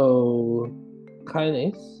 so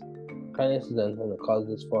kinase is then going to cause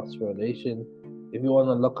this phosphorylation. If you want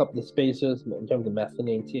to look up the spacers in terms of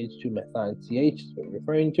methionine, TH2, methine, CH, is what we're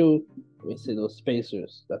referring to. We say those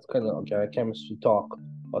spacers. That's kind of organic chemistry talk,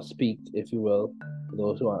 or speak, if you will, for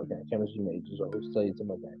those who are organic chemistry majors or who study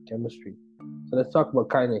some organic chemistry. So let's talk about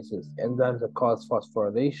kinases, enzymes that cause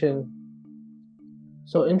phosphorylation.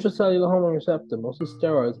 So intracellular hormone receptor, mostly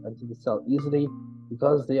steroids, enter the cell easily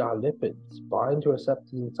because they are lipids, bind to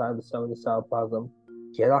receptors inside the cell in the cytoplasm,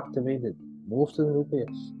 get activated, move to the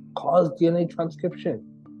nucleus, cause DNA transcription,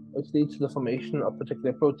 which leads to the formation of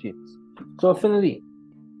particular proteins. So affinity,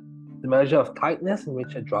 the measure of tightness in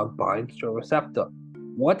which a drug binds to a receptor.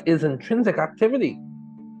 What is intrinsic activity?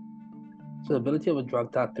 So the ability of a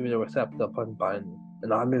drug to activate a receptor upon binding. An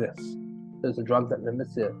agonist. There's a drug that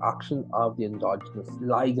limits the action of the endogenous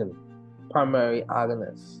ligand. Primary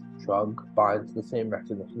agonist. Drug binds to the same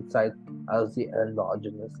recognition site as the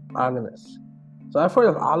endogenous agonist. So I've heard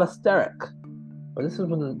of allosteric, but this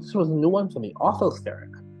was a new one for me.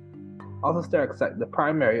 Orthosteric. Orthosteric site, the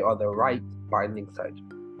primary or the right binding site.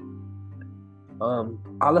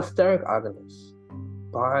 Allosteric agonist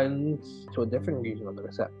binds to a different region of the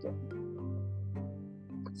receptor.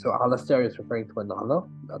 So allosteric is referring to another.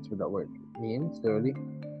 That's what that word means, literally.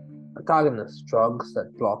 Antagonists, drugs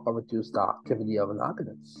that block or reduce the activity of an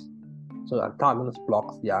agonist. So antagonist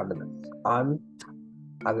blocks the agonist.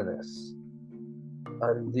 Antagonists.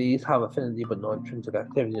 And these have affinity but no intrinsic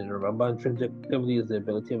activity. And remember, intrinsic activity is the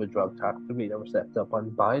ability of a drug to activate a receptor upon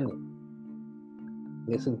binding.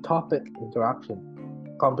 Asymptotic interaction.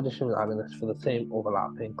 Competition with agonists for the same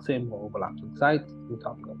overlapping site.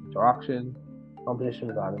 Asymptotic interaction. Competition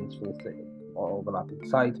with agonists for the same or overlapping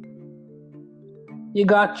site. You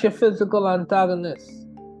got your physical antagonist.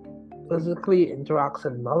 Physically interacts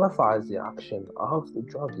and nullifies the action of the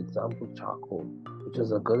drug. Example, charcoal, which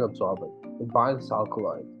is a good absorbent. It binds to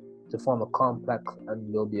alkaloid to form a complex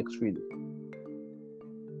and will be excreted.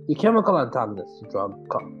 The chemical antagonist, the drug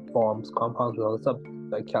forms compounds with other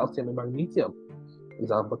substances like calcium and magnesium.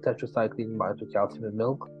 Example, tetracycline binds to calcium in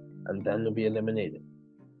milk and then will be eliminated.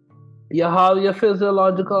 You have your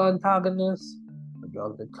physiological antagonist, a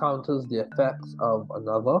drug that counters the effects of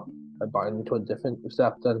another by binding to a different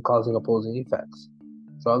receptor and causing opposing effects.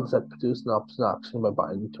 Drugs that produce an opposite action by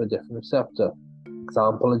binding to a different receptor.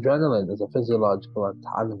 Example, adrenaline is a physiological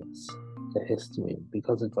antagonist to histamine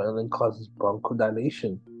because adrenaline causes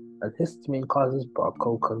bronchodilation and histamine causes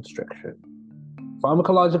bronchoconstriction.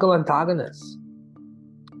 Pharmacological antagonists.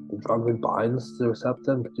 The drug that binds to the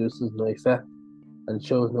receptor and produces no effect and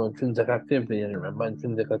shows no intrinsic activity. And remember,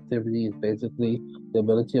 intrinsic activity is basically the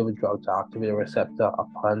ability of a drug to activate a receptor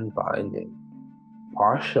upon binding.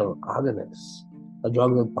 Partial agonists. A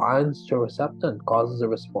drug that binds to a receptor and causes a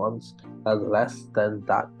response that is less than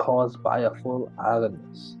that caused by a full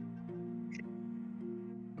agonist.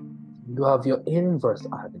 You have your inverse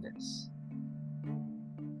agonists.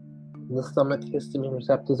 In the stomach, histamine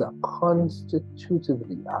receptors are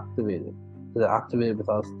constitutively activated. They're activated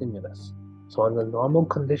without stimulus. So under normal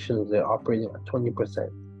conditions, they're operating at 20%.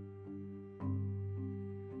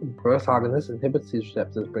 Inverse agonists inhibits these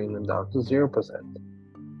receptors, bringing them down to 0%.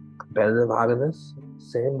 Competitive agonists,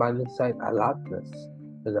 same binding site as agonists,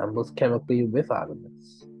 resembles chemically with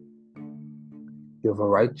agonists. You have a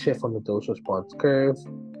right shift on the dose-response curve.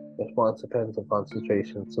 Response depends on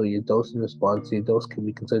concentration. So your dose and response, your dose can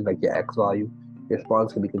be considered like your X value. Your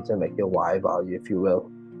response can be considered like your Y value, if you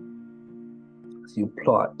will. So you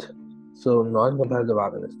plot. So non-competitive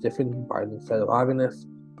agonists, different binding site of agonists,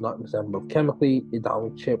 not resemble chemically, a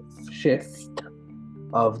downward shift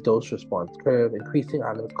of dose-response curve. Increasing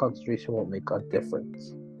agonist concentration won't make a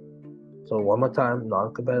difference. So one more time,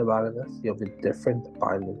 non-competitive agonists, you have a different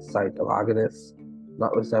binding site of agonists,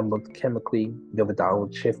 not resembled chemically, you have a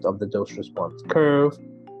downward shift of the dose-response curve.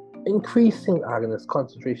 Increasing agonist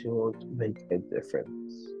concentration won't make a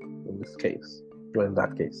difference in this case, or in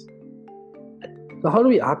that case. So how do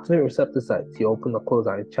we activate receptor sites? You open or close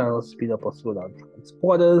ion channels, speed up or slow down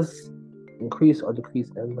transporters, increase or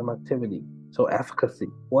decrease enzyme activity. So efficacy.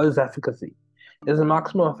 What is efficacy? It is the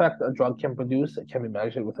maximum effect a drug can produce. It can be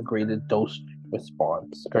measured with a graded dose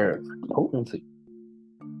response curve. Potency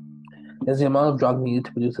is the amount of drug needed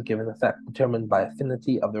to produce a given effect, determined by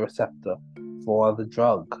affinity of the receptor for the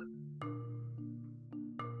drug.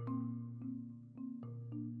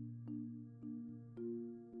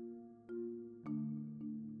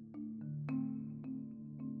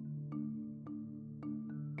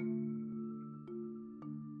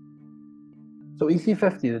 So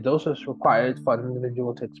EC50, the dose is required for an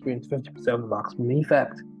individual to experience 50% of the maximum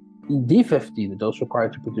effect. ED50, the dose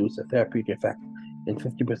required to produce a therapeutic effect in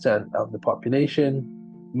 50% of the population,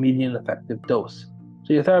 median effective dose.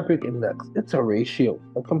 So your therapeutic index, it's a ratio.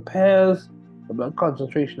 It compares the blood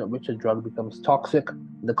concentration at which a drug becomes toxic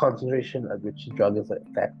and the concentration at which the drug is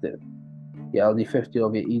effective. Your LD50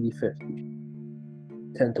 over your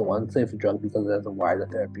ED50. 10 to 1 safer drug because it has a wider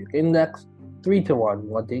therapeutic index. 3 to 1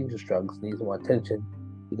 more dangerous drugs needs more attention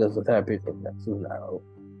because the therapeutic index is narrow.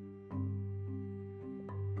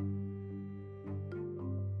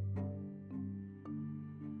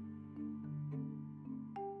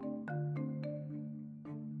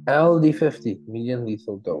 LD50, median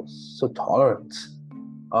lethal dose. So tolerance.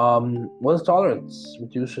 What is tolerance?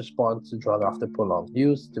 Reduced response to drug after prolonged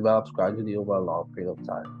use, develops gradually over a long period of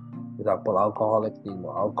time. For example, alcoholics need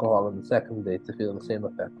more alcohol on the second day to feel the same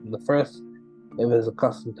effect from the first. If it is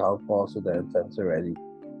accustomed to alcohol, so their intents are ready.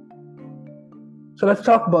 So let's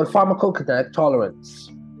talk about pharmacokinetic tolerance.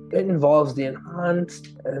 It involves the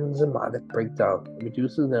enhanced enzymatic breakdown. It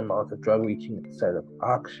reduces the amount of drug reaching its site of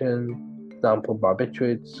action. Example,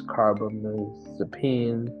 barbiturates,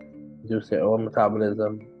 carbamazepine, reduce their own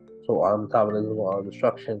metabolism, so oil metabolism or oil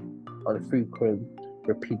destruction on frequent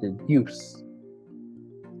repeated use.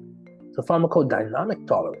 So pharmacodynamic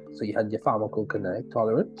tolerance. So you had your pharmacokinetic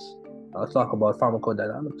tolerance. Now let's talk about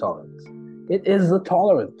pharmacodynamic tolerance. It is the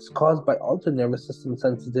tolerance caused by altered nervous system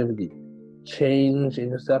sensitivity, change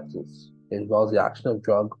in receptors. It involves the action of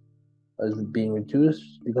drug as being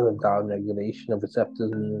reduced because of downregulation of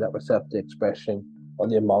receptors, meaning that receptor expression or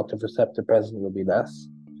the amount of receptor present will be less.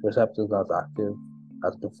 The receptor is not as active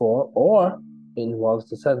as before, or it involves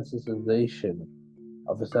the sensitization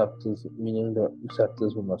of receptors, meaning the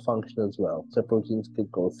receptors will not function as well. So proteins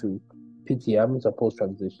could go through PTMs or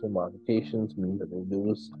post-translational modifications, meaning that they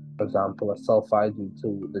lose, for example, a sulfide due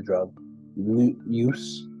to the drug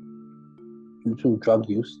use,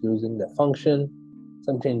 losing their function.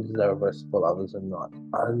 Some changes are reversible, others are not.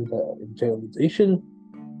 And internalization,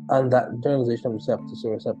 and that internalization of receptors, so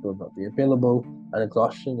receptor will not be available, and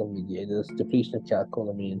exhaustion of mediators, depletion of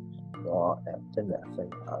catecholamine or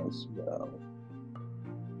epinephrine as well.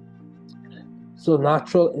 So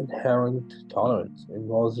natural inherent tolerance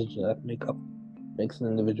involves the genetic makeup, makes an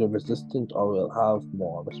individual resistant or will have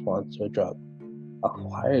more response to a drug.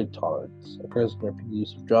 Acquired tolerance occurs when repeated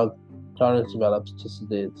use of drug. Tolerance develops to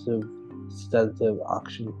sedative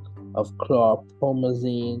action of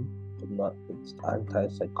chlorpromazine, but not its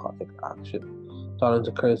antipsychotic action. Tolerance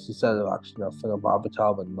occurs to sedative action of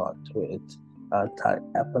phenobarbital, but not to its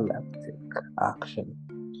anti-epileptic action.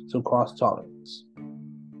 So cross-tolerance.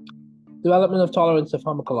 Development of tolerance to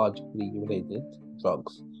pharmacologically related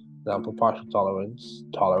drugs. Example, partial tolerance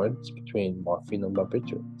between morphine and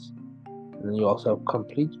barbiturates. And then you also have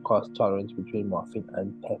complete cross-tolerance between morphine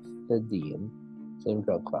and pethidine, same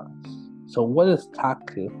drug class. So what is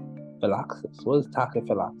tachyphylaxis?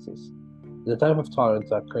 It's a type of tolerance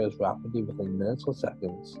that occurs rapidly within minutes or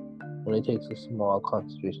seconds when it takes a small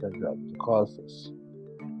concentration of drug to cause this.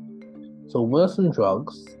 So what are some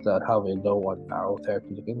drugs that have a low or narrow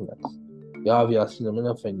therapeutic index? You have your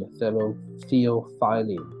acetaminophen, your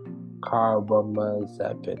theophylline,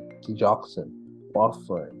 carbamazepine, digoxin,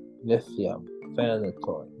 warfarin, lithium,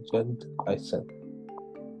 phenytoin, gentamicin,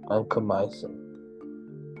 vancomycin,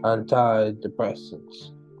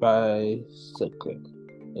 antidepressants, bicyclic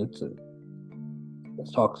insulin.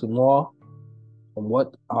 Let's talk some more. And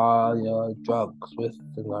what are your drugs with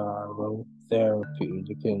the narrow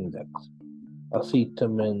therapeutic index?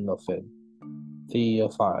 Acetaminophen,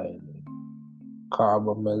 theophylline,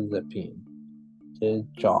 carbamazepine,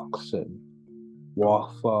 digoxin,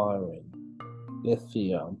 warfarin,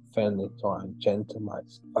 lithium, phenytoin,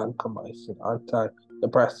 gentamicin, vancomycin,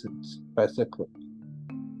 antidepressants, bicyclic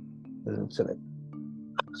insulin.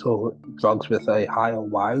 So drugs with a high or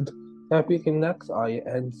wide therapeutic index are your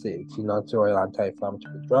NSAIDs, your non-steroidal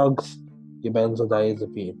anti-inflammatory drugs, your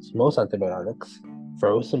benzodiazepines, most antibiotics,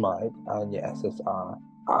 furosemide, and your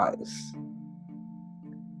SSRIs.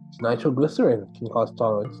 Nitroglycerin can cause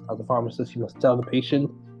tolerance. As a pharmacist, you must tell the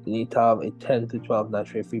patient they need to have a 10 to 12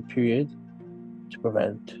 nitrate-free period to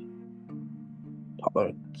prevent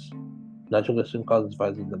tolerance. Nitroglycerin causes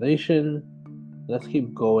vasodilation. Let's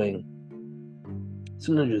keep going.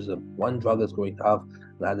 Synergism. One drug is going to have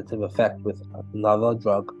an additive effect with another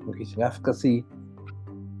drug, increasing efficacy.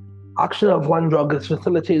 Action of one drug is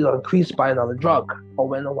facilitated or increased by another drug, or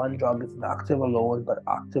when one drug is inactive alone but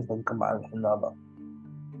active when combined with another.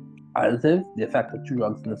 Additive, the effect of two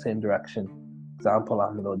drugs in the same direction. Example,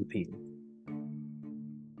 amlodipine.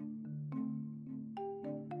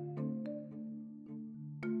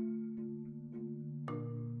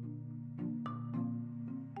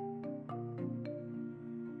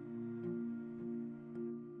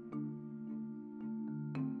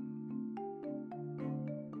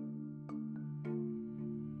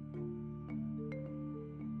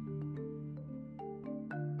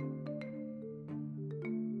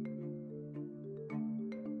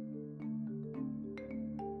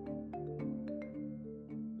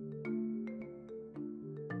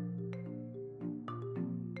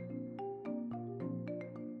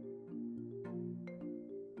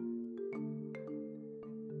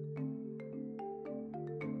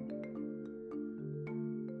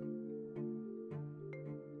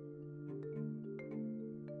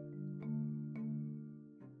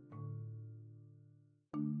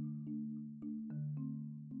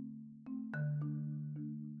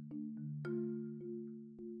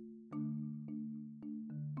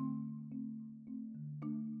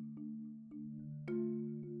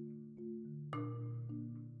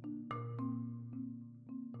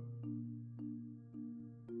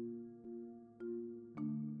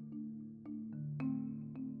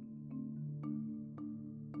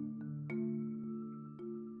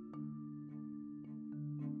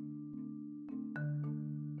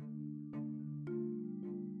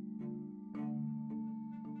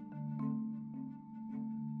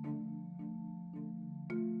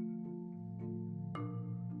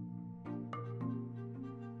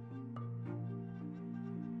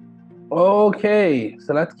 Okay,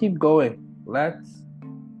 so let's keep going.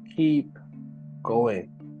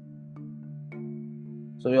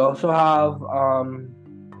 So we also have,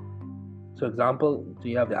 so example, do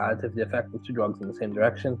you have the additive effect of two drugs in the same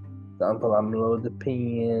direction? Example,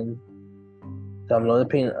 amlodipine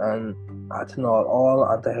and atenolol, all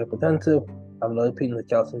antihypertensive. Amlodipine is a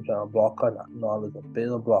calcium channel blocker, and atenolol is a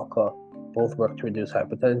beta blocker. Both work to reduce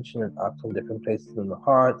hypertension and act on different places in the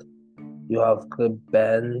heart. You have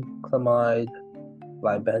glibenclamide,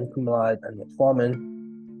 and metformin.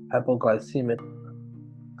 Hypoglycemic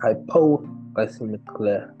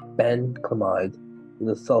glibenclamide is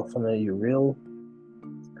a sulfonylurea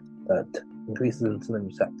that increases insulin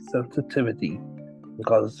receptor sensitivity and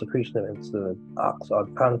causes secretion of insulin, acts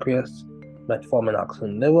on pancreas. Metformin acts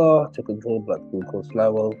on liver to control blood glucose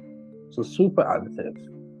level. So super additive,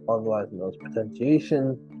 otherwise known as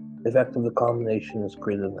potentiation. The effect of the combination is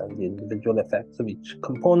greater than the individual effects of each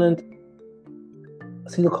component.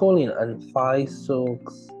 Acetylcholine and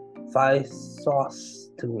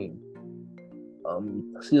physostigmine.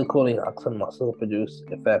 Acetylcholine acts on muscle produce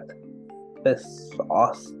effect.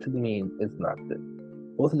 Physostigmine is inactive.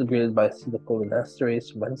 Both are degraded by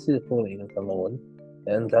acetylcholinesterase. When acetylcholine is alone,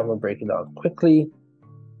 the enzyme will break it down quickly.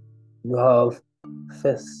 You have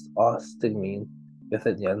physostigmine. With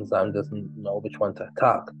it, the enzyme doesn't know which one to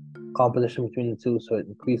attack. Competition between the two, so it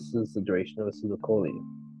increases the duration of acetylcholine.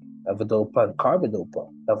 Levodopa and carbidopa.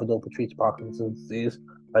 Levodopa treats Parkinson's disease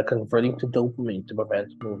by converting to dopamine to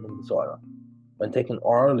prevent movement disorder. When taken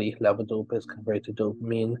orally, levodopa is converted to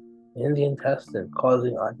dopamine in the intestine,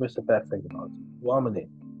 causing adverse effects like nausea and vomiting.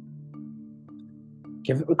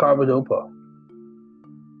 Give it with carbidopa,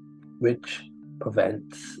 which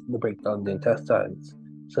prevents the breakdown of the intestines,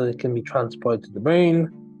 so it can be transported to the brain,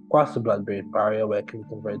 across the blood-brain barrier, where it can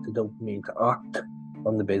convert to dopamine to act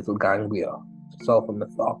on the basal ganglia,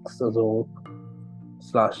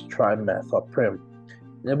 sulfamethoxazole/trimethoprim.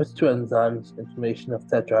 Inhibits two enzymes, inflammation of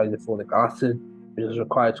tetrahydrofolic acid, which is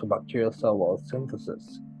required for bacterial cell wall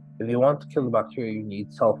synthesis. If you want to kill the bacteria, you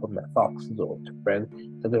need sulfamethoxazole to prevent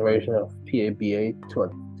the conversion of PABA to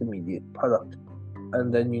an intermediate product.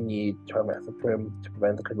 And then you need trimethoprim to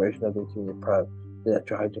prevent the conversion of the intermediate product to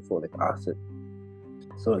tetrahydrofolic acid.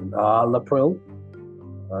 So enalapril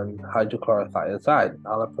and hydrochlorothiazide.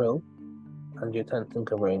 Enalapril, angiotensin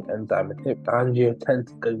converting enzyme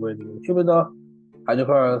angiotensin converting inhibitor.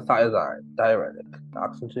 Hydrochlorothiazide, diuretic,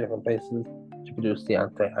 acts in two different places to produce the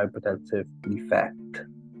antihypertensive effect.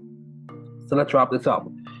 So let's wrap this up.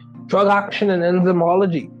 Drug action and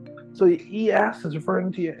enzymology. So ES is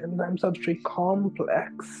referring to your enzyme substrate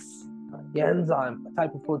complex. The enzyme, a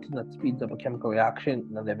type of protein that speeds up a chemical reaction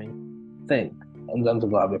in a living thing. Enzymes are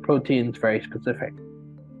globular proteins, very specific.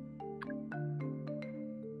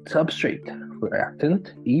 Substrate,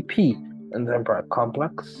 reactant, EP, enzyme product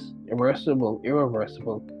complex, irreversible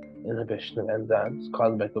inhibition of enzymes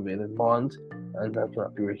caused by covalent bonds. Enzymes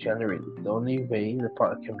cannot be regenerated. The only way the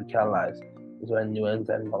product can be catalyzed is when new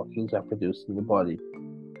enzyme molecules are produced in the body.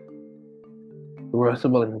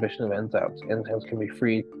 Reversible inhibition of enzymes. Enzymes can be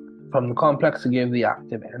freed from the complex to give the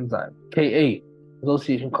active enzyme. Ka,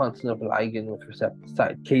 association constant of ligand with receptor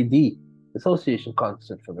site. Kd, association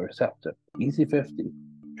constant for the receptor. EC50,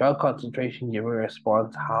 drug concentration given a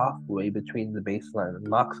response halfway between the baseline and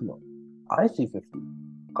maximum. IC50,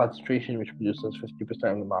 concentration which produces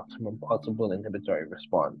 50% of the maximum possible inhibitory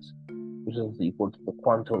response, which is equal to the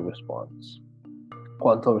quantal response.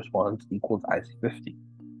 Quantal response equals IC50.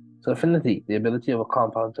 So affinity, the ability of a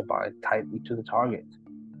compound to bind tightly to the target.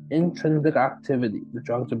 Intrinsic activity, the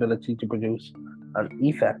drug's ability to produce an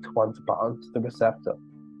effect once bound to the receptor.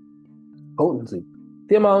 Potency,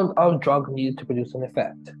 the amount of drug needed to produce an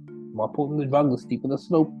effect. The more potent the drug, the steeper the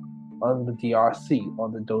slope on the DRC, or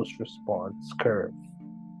the dose response curve.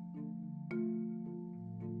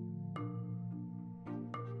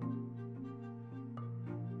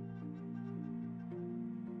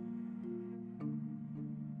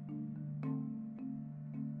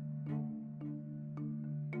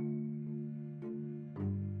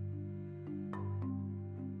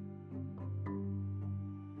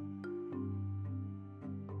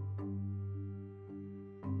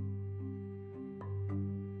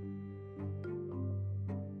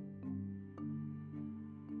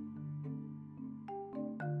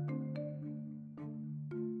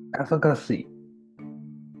 Efficacy.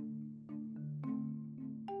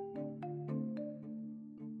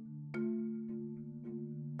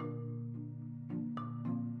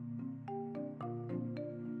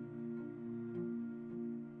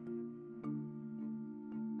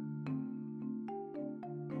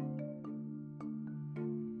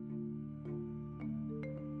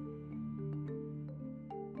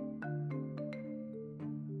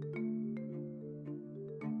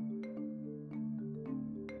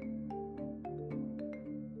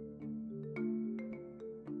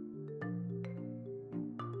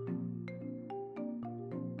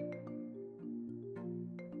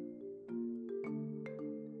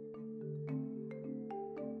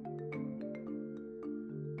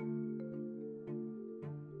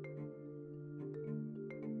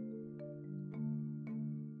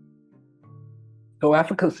 So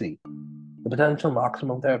efficacy, the potential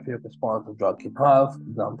maximum therapeutic response a drug can have.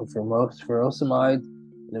 Example, furosemide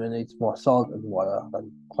eliminates more salt and water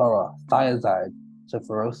than chlorothiazide, so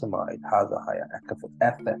furosemide has a higher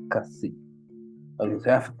efficacy. Okay,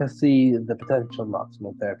 so efficacy, the potential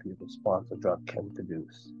maximum therapeutic response a drug can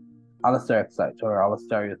produce. Allosteric site, or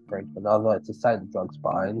allostery is referring to another, it's a site the drugs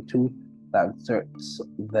bind to that exerts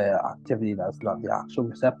the activity that's not the actual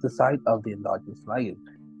receptor site of the endogenous ligand.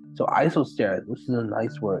 So isosteres, which is a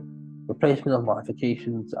nice word, replacement of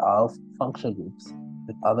modifications of functional groups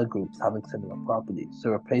with other groups having similar properties. So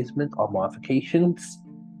replacement or modifications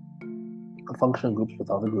of functional groups with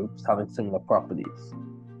other groups having similar properties.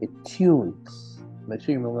 It tunes, make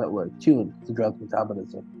sure you remember that word, tunes the drug's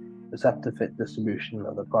metabolism, receptor fit distribution and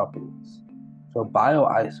other properties. So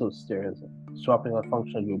bioisosterism, swapping of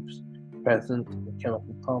functional groups present in the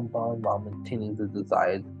chemical compound while maintaining the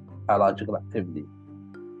desired biological activity.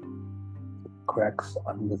 Corrects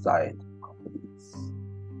undesired properties.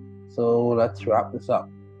 So let's wrap this up.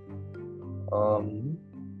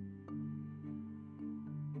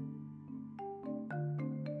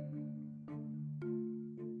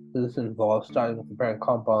 This involves starting with the parent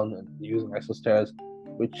compound and using isosteres,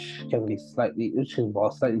 which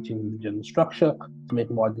involves slightly changing the gene structure to make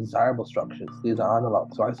more desirable structures. These are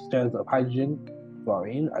analogs. So isosteres of hydrogen,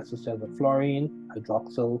 fluorine, isosteres of fluorine,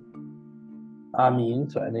 hydroxyl, amine,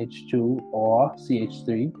 so NH2 or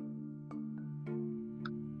CH3,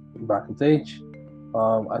 brackets H,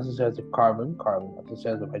 isosteres of carbon,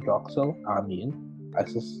 isosteres of hydroxyl, amine,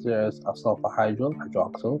 isosteres of sulfur hydryl,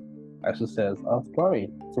 hydroxyl, isosteres of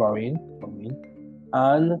chlorine, fluorine,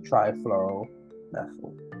 and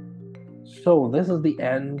trifluoromethyl. So this is the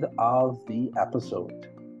end of the episode.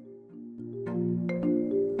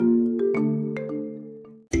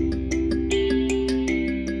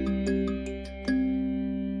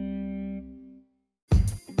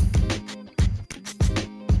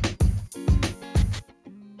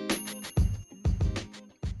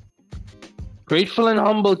 Grateful and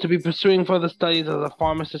humbled to be pursuing further studies as a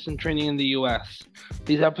pharmacist in training in the US.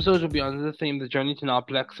 These episodes will be under the theme The Journey to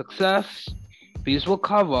NAPLEX Success. These will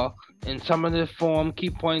cover, in summative form, key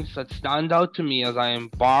points that stand out to me as I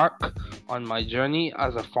embark on my journey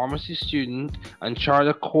as a pharmacy student and chart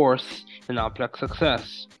a course to NAPLEX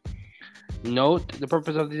Success. Note the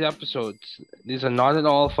purpose of these episodes. These are not at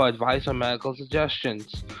all for advice or medical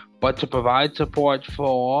suggestions, but to provide support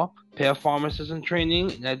for pair pharmacists in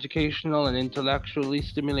training in educational and intellectually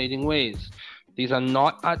stimulating ways. These are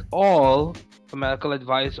not at all for medical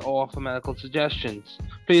advice or for medical suggestions.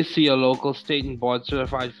 Please see your local state and board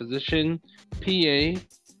certified physician, PA,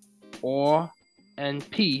 or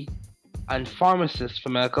NP, and pharmacist for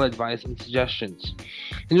medical advice and suggestions.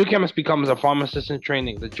 The new chemist becomes a pharmacist in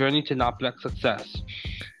training, the journey to NAPLEX success.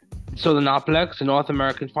 So the NAPLEX, the North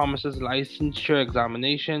American Pharmacist Licensure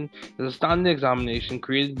Examination, is a standard examination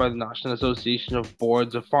created by the National Association of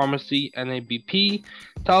Boards of Pharmacy, NABP,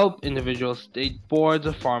 to help individual state boards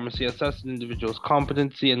of pharmacy assess an individual's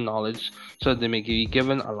competency and knowledge so that they may be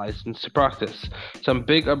given a license to practice. Some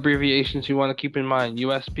big abbreviations you want to keep in mind: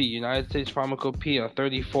 USP, United States Pharmacopoeia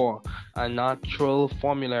 34, and Natural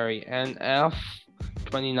Formulary, NF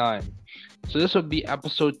 29. So this would be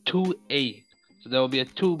episode 2A. So there will be a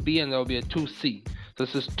 2B and there will be a 2C. So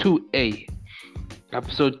this is 2A,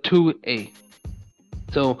 episode 2A.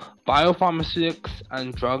 So biopharmaceutics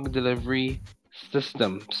and drug delivery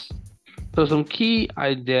systems. So some key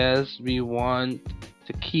ideas we want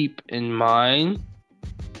to keep in mind.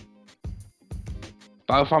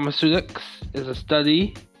 Biopharmaceutics is a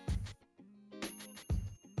study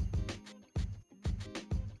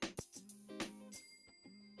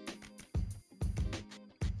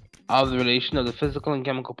of the relation of the physical and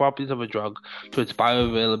chemical properties of a drug to its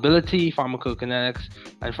bioavailability, pharmacokinetics,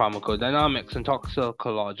 and pharmacodynamics and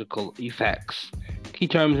toxicological effects. Key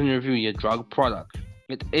terms in review: your drug product.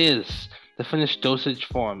 It is the finished dosage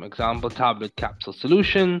form, example tablet capsule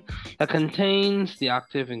solution, that contains the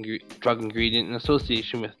active drug ingredient in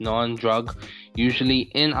association with non-drug, usually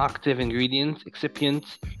inactive ingredients,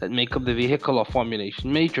 excipients that make up the vehicle or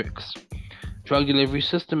formulation matrix. Drug delivery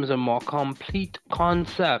system is a more complete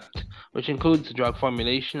concept, which includes the drug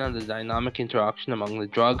formulation and the dynamic interaction among the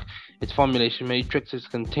drug, its formulation matrix, its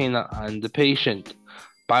container, and the patient.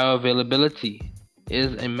 Bioavailability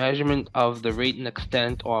is a measurement of the rate and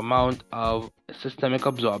extent or amount of systemic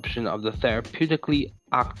absorption of the therapeutically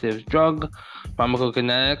active drug.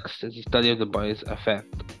 Pharmacokinetics is the study of the body's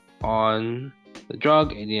effect on the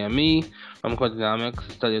drug, ADME. Pharmacodynamics is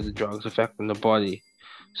the study of the drug's effect on the body.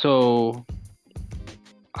 So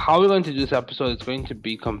how we're going to do this episode is going to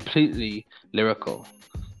be completely lyrical.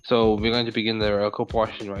 So we're going to begin the lyrical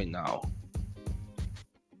portion right now.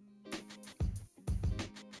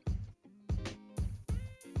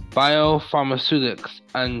 Biopharmaceutics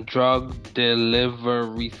and drug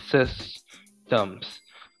delivery systems.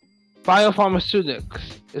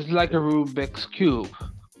 Biopharmaceutics is like a Rubik's Cube,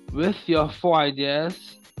 with your 4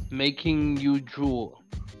 ideas making you drool.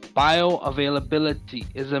 Bioavailability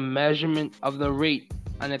is a measurement of the rate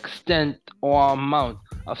and extent or amount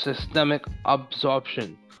of systemic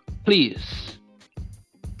absorption. Please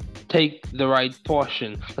take the right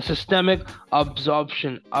portion. The systemic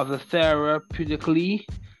absorption of the therapeutically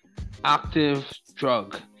active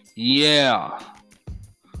drug. Yeah.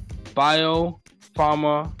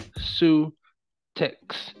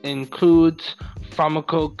 Biopharmaceutics includes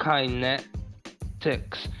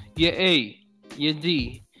pharmacokinetics. Your A, your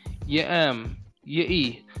D, your M, your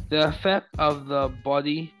E, the effect of the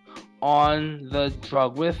body on the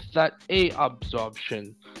drug with that A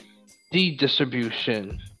absorption, D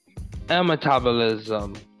distribution, M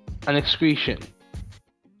metabolism, and excretion.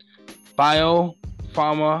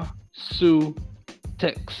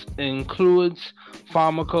 Biopharmaceutics includes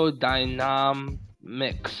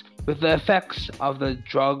pharmacodynamics with the effects of the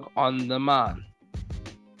drug on the man.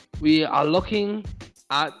 We are looking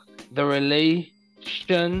at the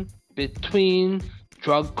relation between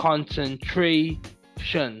drug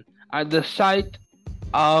concentration at the site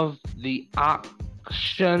of the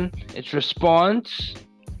action, its response,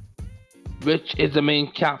 which is the main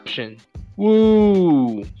caption.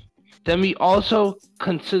 Woo! Then we also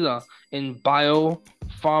consider in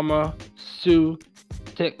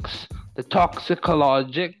biopharmaceutics the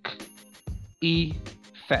toxicologic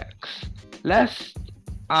effects. Lest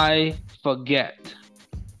I forget,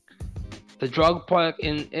 the drug product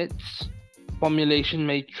in its formulation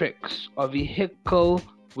matrix or vehicle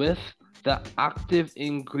with the active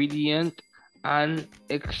ingredient and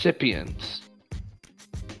excipients.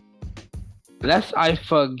 Lest I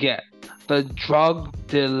forget, the drug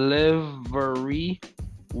delivery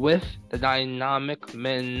with the dynamic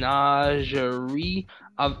menagerie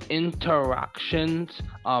of interactions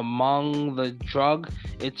among the drug,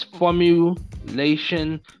 its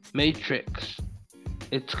formulation matrix,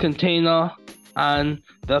 its container, and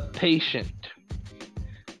the patient.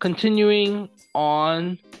 Continuing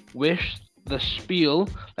on with the spiel,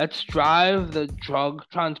 let's drive the drug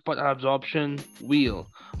transport and absorption wheel.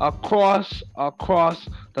 Across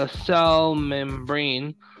the cell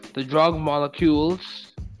membrane, the drug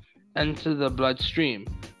molecules enter the bloodstream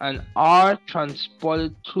and are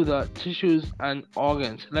transported to the tissues and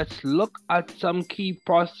organs. Let's look at some key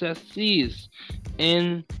processes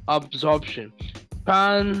in absorption.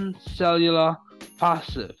 Transcellular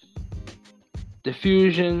passive,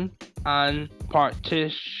 diffusion and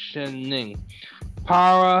partitioning,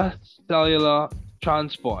 paracellular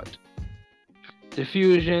transport,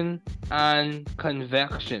 diffusion and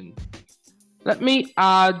convection. Let me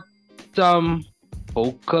add some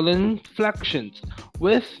vocal inflections.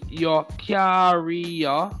 With your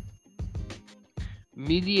carrier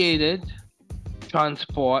mediated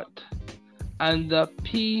transport and the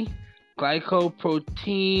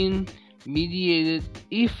P-glycoprotein mediated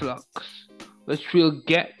efflux, which we'll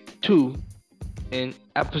get to in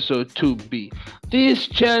episode 2b. These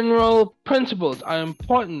general principles are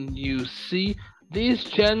important, you see. These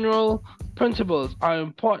general principles are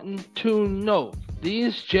important to know.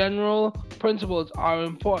 These general principles are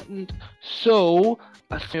important so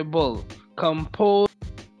assimilable. Compose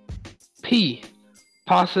P,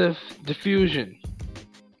 passive diffusion.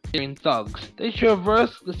 In thugs, they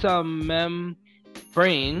traverse the cell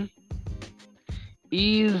membrane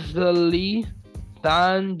easily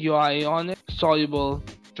than your ionic soluble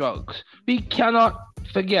drugs. We cannot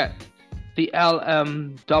forget the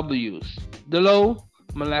LMWs, the low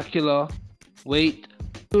molecular weight,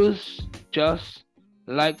 just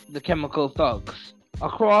like the chemical thugs,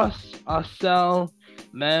 across a cell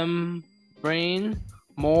membrane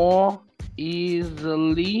more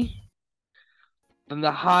easily than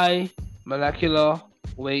the high molecular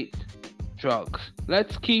weight drugs.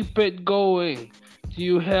 Let's keep it going. Do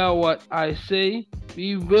you hear what I say?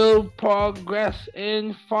 We will progress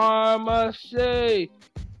in pharmacy.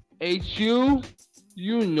 HU,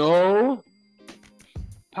 you know.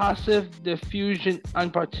 Passive diffusion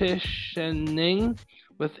and partitioning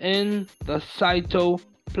within the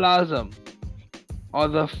cytoplasm, or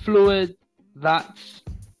the fluid that's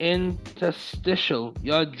interstitial.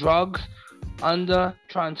 Your drugs under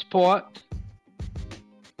transport.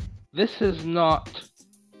 This is not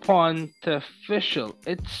pontificial,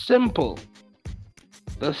 it's simple.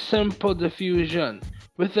 The simple diffusion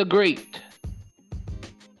with a great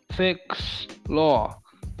fixed law.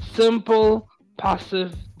 Simple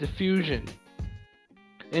passive diffusion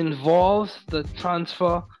involves the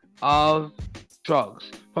transfer of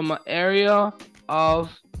drugs from an area of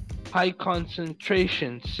high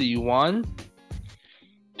concentration C1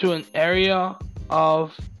 to an area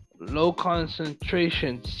of low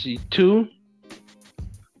concentration C2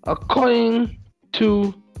 according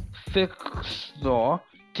to Fick's law.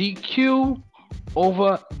 dq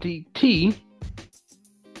over dt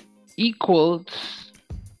equals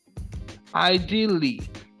ideally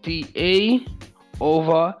dA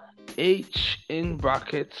over H in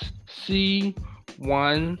brackets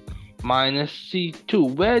C1 minus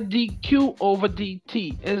C2, where dq over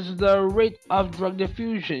dt is the rate of drug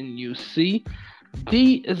diffusion. You see,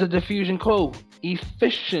 D is a diffusion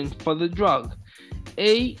coefficient for the drug.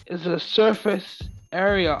 A is the surface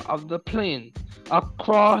area of the plane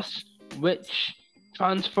across which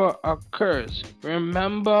transfer occurs.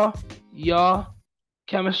 Remember your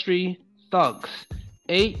chemistry thugs.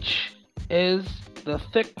 H is the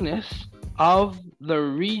thickness of the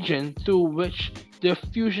region through which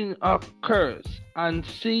diffusion occurs, and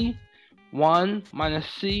C1 minus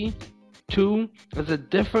C2 is the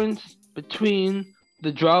difference between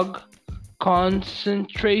the drug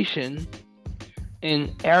concentration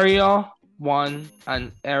in area 1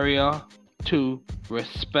 and area 2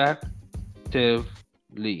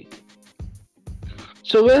 respectively.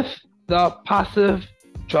 So with the passive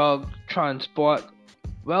drug transport,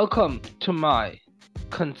 welcome to my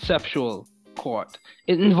conceptual court.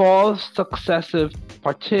 It involves successive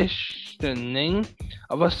partitioning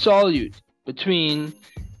of a solute between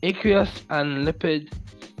aqueous and lipid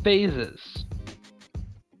phases,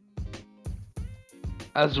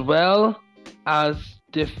 as well as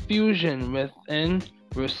diffusion within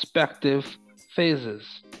respective phases.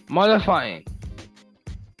 Modifying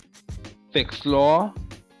Fick's law,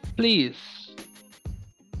 please.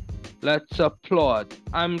 Let's applaud.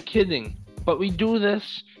 I'm kidding, but we do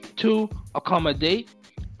this to accommodate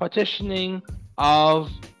partitioning of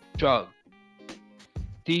drug.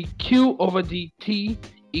 dq over dt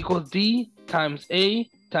equals d times a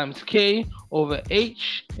times k over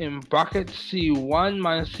h in brackets C1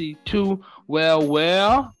 minus C2, where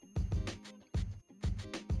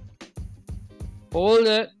hold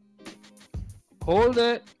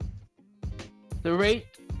it, the rate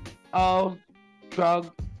of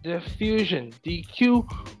drug diffusion, dq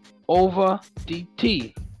over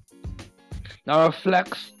dt, now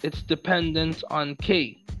reflects its dependence on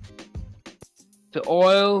K, the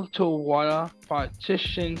oil to water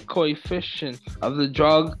partition coefficient of the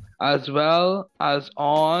drug, as well as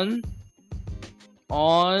on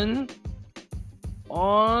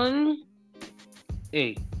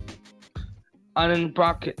A, and in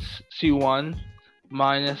brackets C1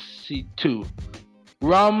 minus C2.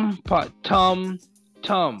 Rum per tum.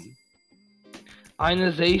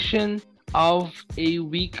 Ionization of a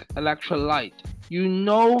weak electrolyte. You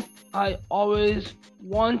know, I always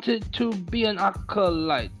wanted to be an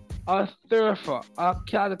acolyte, a thurifer, a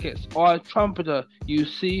catechist, or a trumpeter, you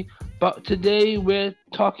see, but today we're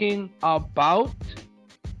talking about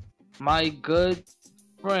my good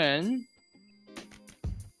friend,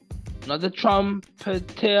 not the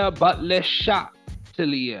trumpeter, but le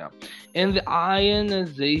chatelier, in the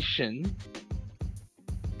ionization.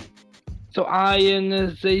 So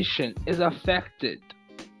ionization is affected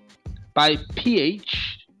by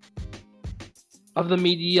pH of the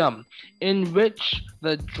medium in which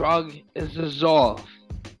the drug is dissolved,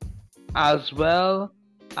 as well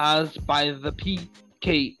as by the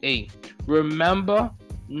pKa. Remember,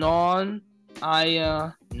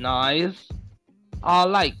 non-ionized are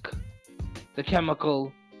like the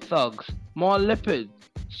chemical thugs, more lipid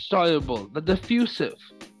soluble, the diffusive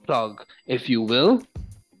plug, if you will.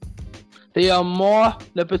 They are more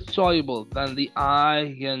lipid soluble than the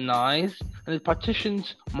ionized, and it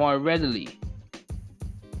partitions more readily.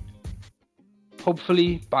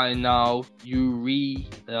 Hopefully by now you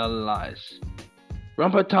realize.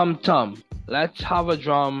 Rumpa tum tum, let's have a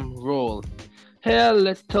drum roll. Here,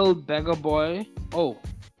 little beggar boy. Oh,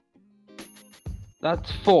 that's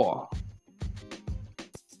 4.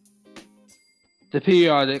 The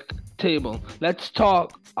periodic table. Let's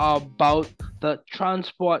talk about the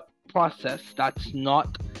transport process that's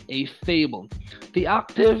not a fable. The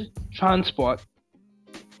active transport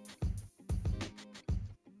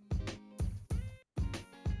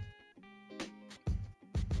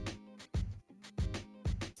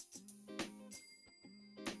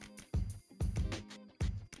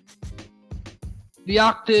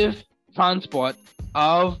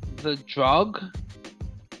of the drug,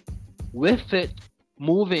 with it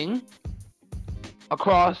moving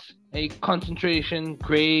across a concentration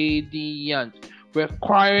gradient,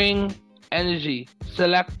 requiring energy,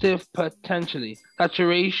 selective potentially,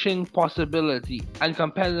 saturation possibility, and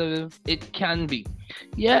competitive it can be.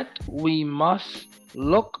 Yet we must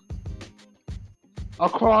look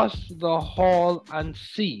across the hall and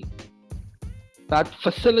see that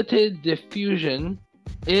facilitated diffusion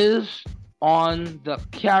is on the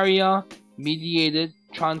carrier-mediated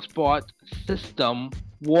transport system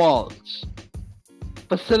walls.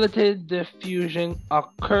 Facilitated diffusion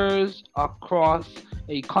occurs across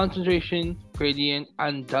a concentration gradient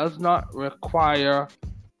and does not require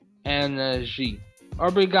energy.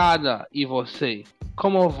 Obrigada, e você?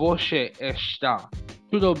 Como você está?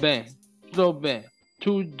 Tudo bem? Tudo bem?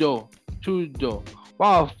 Tudo.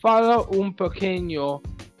 Wow, fala pequeño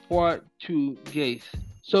português.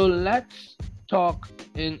 So let's talk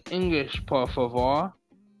in English, por favor.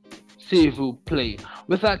 S'il vous plaît.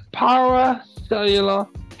 With that paracellular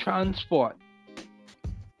transport,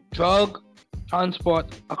 drug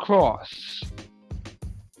transport across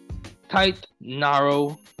tight,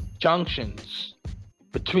 narrow junctions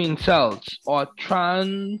between cells or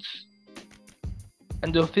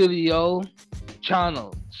trans-endothelial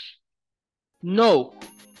channels. No,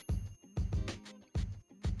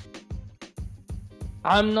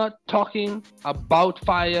 I'm not talking about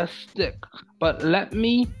fire stick, but let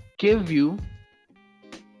me give you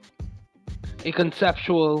a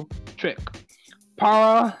conceptual trick.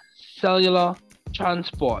 Paracellular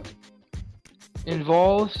transport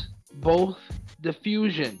involves both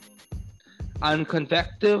diffusion and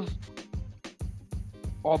convective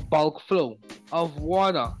or bulk flow of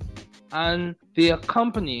water and the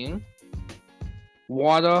accompanying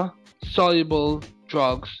water-soluble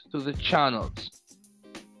drugs to the channels.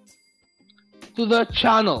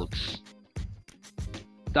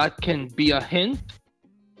 That can be a hint.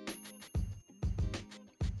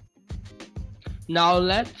 Now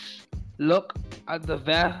let's look at the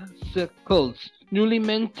vesicles. Newly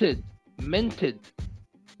minted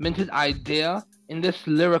idea in this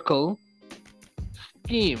lyrical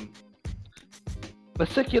scheme.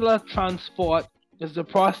 Vesicular transport is the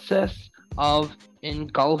process of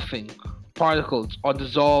engulfing particles or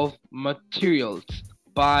dissolved materials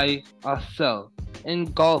by a cell.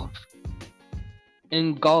 Engulfment.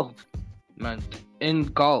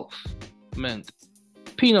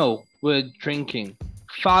 Pino, we're drinking.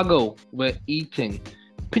 Phago, we're eating.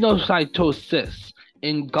 Pinocytosis,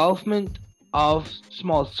 engulfment of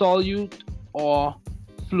small solute or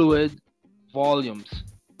fluid volumes.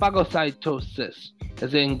 Phagocytosis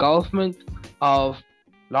is the engulfment of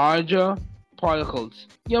larger particles,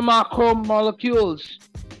 your macromolecules,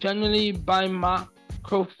 generally by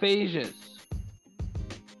macrophages.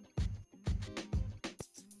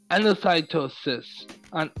 Endocytosis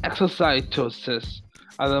and exocytosis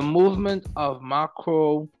are the movement of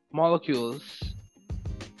macromolecules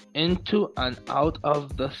into and out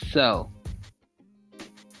of the cell.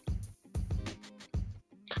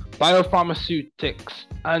 Biopharmaceutics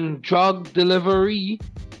and drug delivery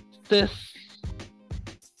systems.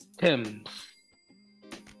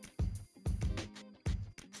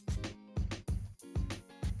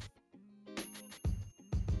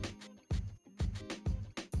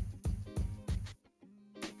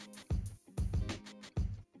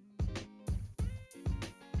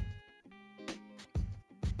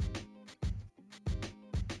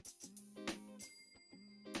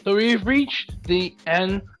 So we've reached the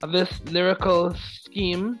end of this lyrical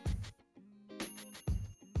scheme.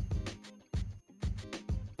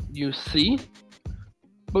 You see,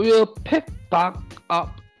 but we'll pick back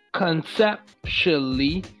up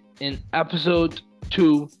conceptually in episode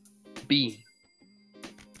 2B.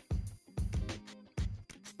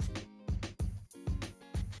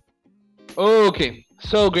 Okay,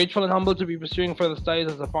 so grateful and humbled to be pursuing further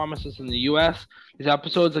studies as a pharmacist in the US. These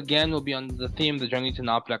episodes again will be under the theme The Journey to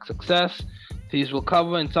NAPLEX Success. These will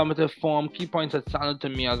cover in summative form key points that stand out to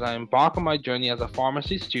me as I embark on my journey as a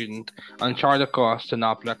pharmacy student and chart a course to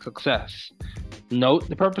NAPLEX Success. Note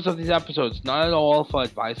the purpose of these episodes, not at all for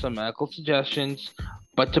advice or medical suggestions,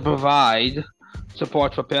 but to provide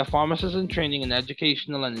support for peer pharmacists in training in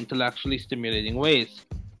educational and intellectually stimulating ways.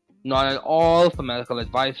 Not at all for medical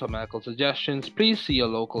advice or medical suggestions. Please see your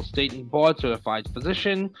local state and board certified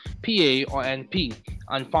physician, PA or NP,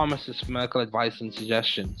 and pharmacist for medical advice and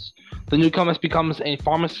suggestions. The newcomer becomes a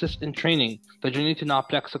pharmacist in training, the journey to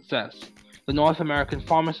NAPLEX success. The North American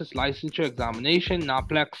Pharmacist Licensure Examination,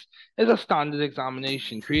 NAPLEX, is a standard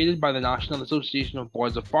examination created by the National Association of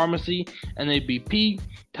Boards of Pharmacy, NABP,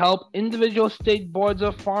 to help individual state boards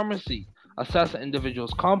of pharmacy assess an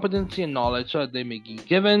individual's competency and knowledge so that they may be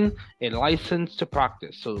given a license to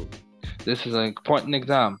practice. So this is an important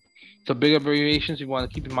exam. So big abbreviations you want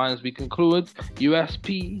to keep in mind as we conclude.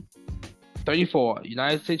 USP 34,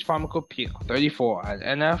 United States Pharmacopoeia 34, and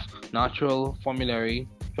NF Natural Formulary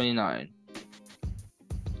 29.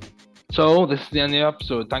 So this is the end of the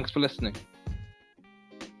episode. Thanks for listening.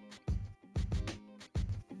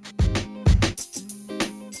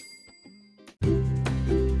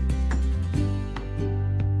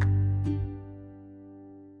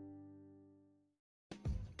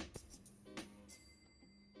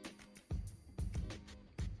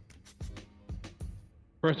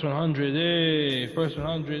 First 100, first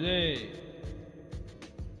 100,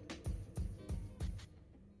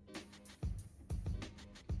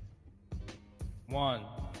 1,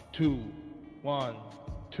 2, 1,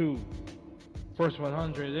 2. First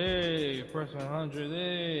 100, first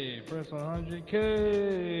 100, first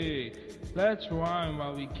 100K. Let's rhyme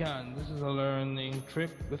while we can. This is a learning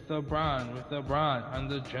trick with the brand, and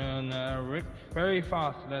the generic. Very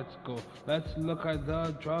fast, let's go. Let's look at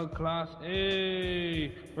the drug class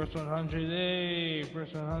A. First 100A,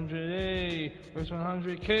 first 100A, first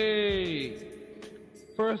 100K.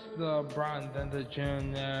 First the brand, then the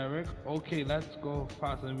generic. Okay, let's go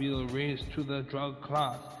fast and we'll race to the drug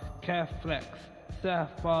class. Keflex,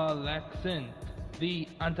 cephalexin, the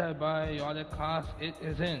antibiotic class it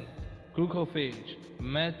is in. Glucophage,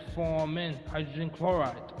 metformin, hydrogen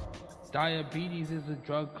chloride. Diabetes is the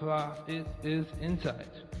drug class it is inside.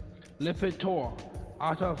 Lipitor,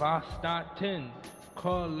 atorvastatin.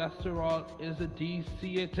 Cholesterol is a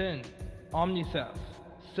D-cetin. Omnicef,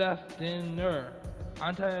 cefdinir.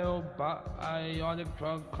 Antibiotic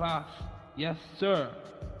drug class, yes sir.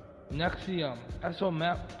 Nexium,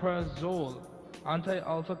 esomeprazole.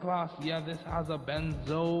 Anti-ulcer class, yeah, this has a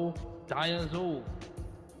benzodiazole.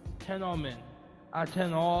 Tenormin,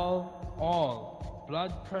 atenolol, all.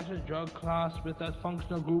 Blood pressure drug class with that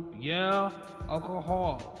functional group, yeah,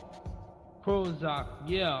 alcohol. Prozac,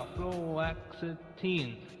 yeah,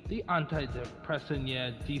 fluoxetine, the antidepressant,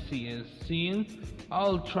 yeah, DC is seen.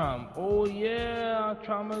 Ultram, oh yeah,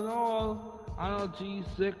 tramadol,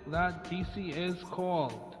 analgesic, that DC is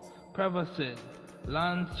called. Prevacid,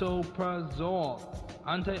 lansoprazole,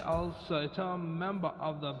 anti-ulcer, it's a member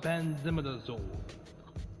of the benzimidazole.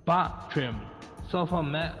 Bactrim,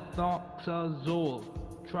 sulfamethoxazole,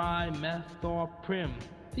 trimethoprim,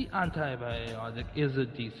 the antibiotic is a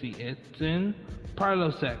DC, it's in.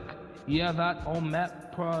 Prilosec, yeah, that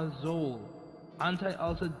omeprazole,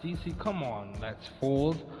 anti-ulcer DC, come on, let's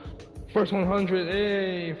fold. First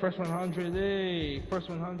 100A, first 100A, first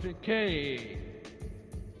 100K.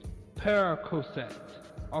 Percocet,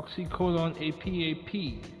 oxycodone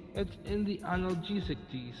APAP, it's in the analgesic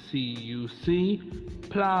DC, you see.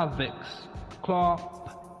 Plavix,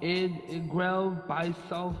 clopidogrel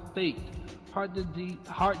bisulfate, heart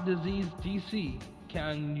disease DC,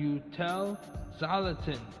 can you tell?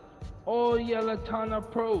 Xalatin, oh yeah,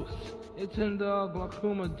 latanoprost, it's in the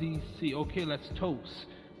glaucoma DC, okay, let's toast.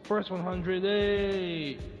 First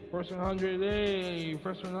 100A, first 100A,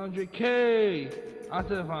 first 100K,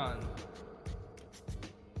 Ativan.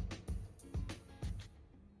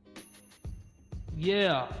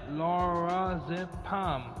 Yeah,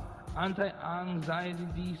 lorazepam, anti-anxiety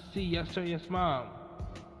DC, yes sir, yes ma'am.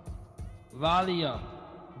 Valium,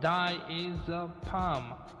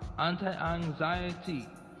 diazepam, anti-anxiety.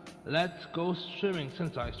 Let's go swimming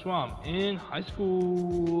since I swam in high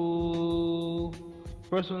school.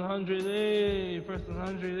 First 100A, first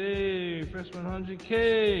 100A, first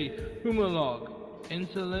 100K. Humalog,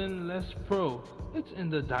 insulin less pro. It's in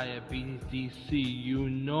the diabetes DC, you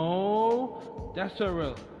know.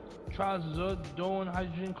 Deseril, trazodone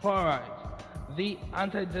hydrogen chloride, the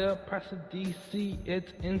antidepressant DC,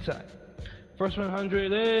 it's inside. First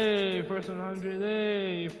 100A, first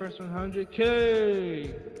 100A, first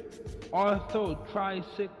 100K. Ortho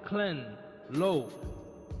tricycline, low,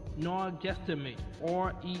 norgestimate,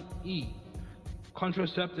 or EE.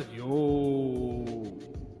 Contraceptive, yo.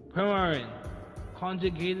 Premarin,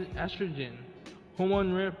 conjugated estrogen,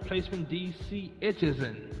 hormone replacement DC, it is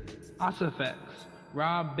in. Acifex,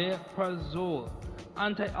 rabeprazole,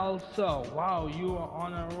 anti-ulcer, wow, you are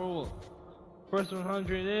on a roll. First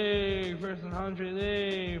 100A, first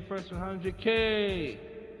 100A, first 100K.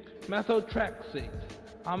 Methotrexate,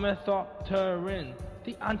 amethopterin,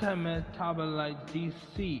 the anti-metabolite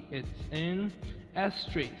DC, it's in.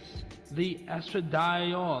 Estrase, the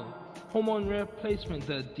estradiol, hormone replacement,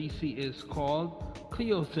 the DC is called.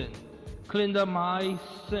 Cleocin,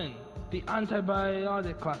 clindamycin, the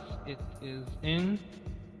antibiotic class, it is in.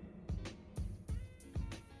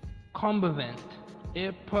 Combivent,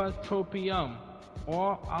 ipratropium,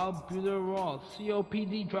 or albuterol,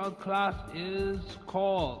 COPD drug class is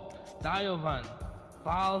called. Diovan,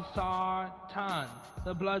 valsartan,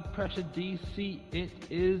 the blood pressure DC, it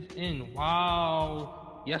is in.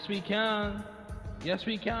 Wow, yes we can. Yes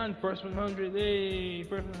we can. First 100A,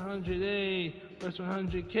 first 100A, first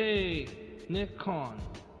 100K. Nikon,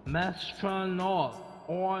 mestranol,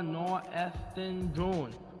 or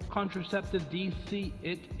norethindrone, contraceptive DC,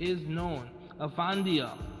 it is known.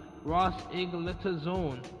 Avandia,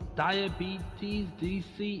 rosiglitazone, diabetes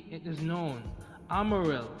DC, it is known.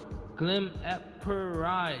 Amaryl,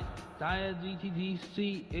 glimepiride, diabetes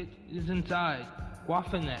DC, it is inside.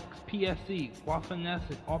 Guafanex, PSC,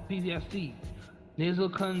 guafanesin, or PSC, nasal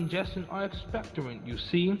congestion or expectorant, you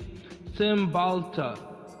see. Cymbalta,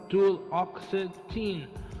 dual oxetine,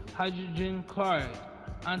 hydrogen chloride,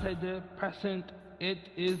 antidepressant, it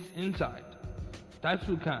is inside.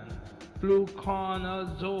 Diflucan,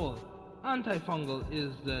 fluconazole, antifungal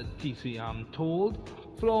is the DC, I'm told.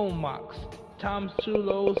 Flomax,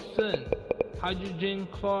 tamsulosin, hydrogen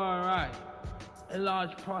chloride,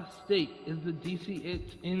 enlarged prostate is the DC,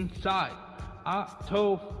 it's inside.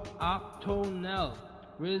 Octonel,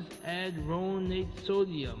 risedronate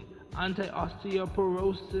sodium,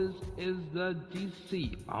 anti-osteoporosis is the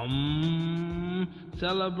DC.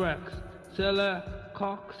 Celebrex,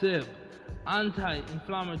 celecoxib,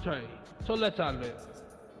 anti-inflammatory. So let's add it.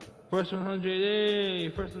 First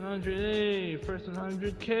 100A, first 100A, first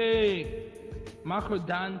 100K.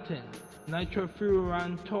 Macrodantin,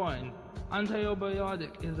 nitrofurantoin,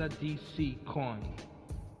 antibiotic is a DC coin.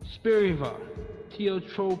 Spiriva,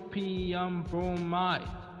 tiotropium bromide,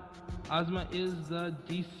 asthma is the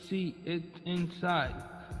DC, it's inside.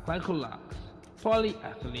 Glycolax,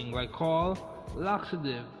 polyethylene glycol,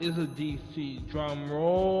 laxative is a DC, drum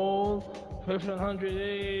roll. First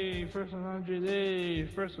 100A, first 100A,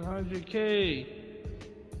 first 100K.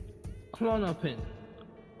 Clonopin,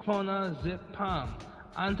 clonazepam,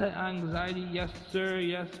 Anti-anxiety, yes sir,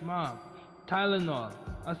 yes ma'am. Tylenol,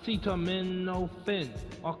 acetaminophen,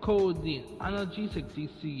 or codeine. Analgesic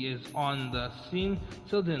DC is on the scene.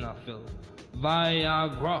 Sildenafil.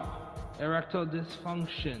 Viagra, erectile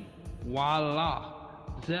dysfunction. Voila.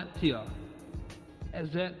 Zetia,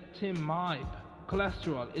 ezetimibe.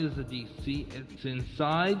 Cholesterol is the DC, it's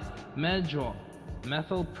inside. Medrol,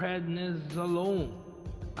 methylprednisolone.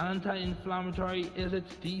 Anti-inflammatory is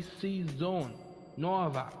its DC zone.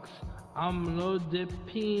 Norvax,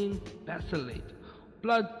 amlodipine mesylate.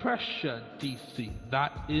 Blood pressure DC,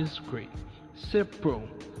 that is great. Cipro,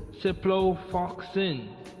 ciprofloxacin,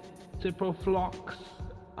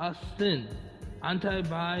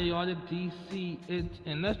 antibiotic DC, it's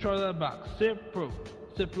in. Let's try that back.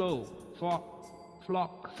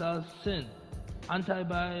 Ciprofloxacin,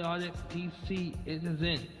 antibiotic DC, it is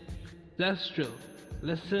in. Destril,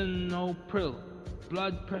 lisinopril,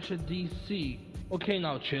 blood pressure DC. Okay,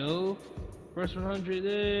 now chill. First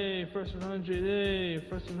 100A, first 100A,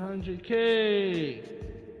 first 100K.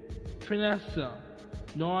 Trinessa,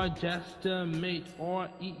 norgestimate or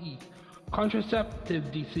EE.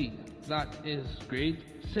 Contraceptive DC, that is great.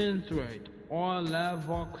 Synthroid or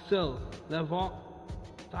Levoxil,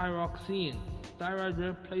 levothyroxine, thyroid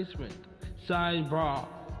replacement. Sidebar,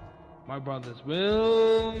 my brothers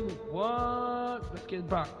will. What? Let's get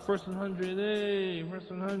back. First 100A, first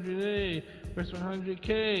 100A, first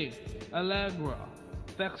 100K. Allegra,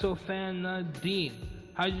 fexofenadine,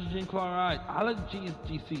 hydrogen chloride. Allergy is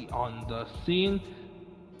DC on the scene.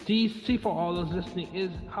 DC, for all those listening,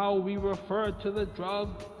 is how we refer to the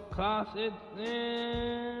drug class it's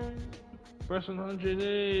in. First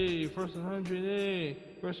 100A, first 100A,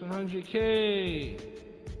 first 100K.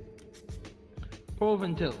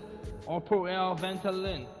 Proventil or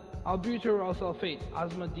Proel-Ventolin, albuterol sulfate,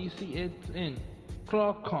 asthma DC, it's in.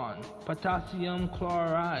 Chlorcon, potassium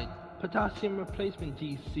chloride, potassium replacement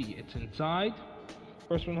DC, it's inside.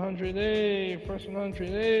 First 100A, first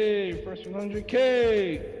 100A, first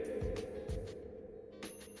 100K.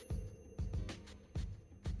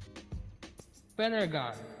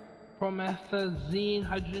 Phenergan, promethazine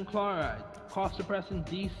hydrogen chloride, cough suppressant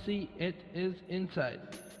DC, it is inside.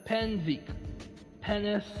 Penvic,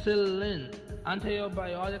 penicillin,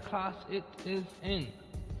 antibiotic class, it is in.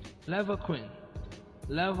 Levaquin,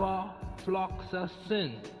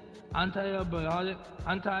 levofloxacin, antibiotic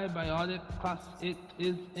class, it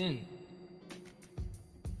is in.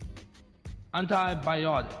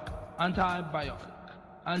 Antibiotic.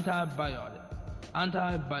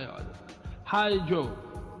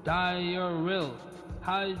 Hydrodiaryl,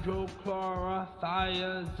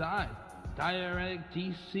 hydrochlorothiazide, diuretic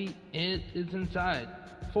DC, it is inside.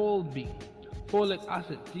 Folbine, folic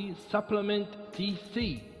acid, supplement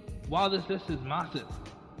DC. Wow, this list is massive.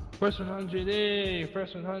 First 100A,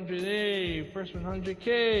 first 100A, first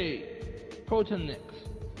 100K. Protonix,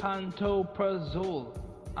 pantoprazole,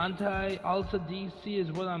 anti-ulcer DC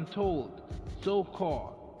is what I'm told.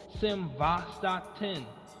 Zocor, simvastatin,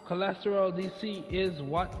 cholesterol DC is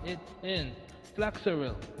what it's in.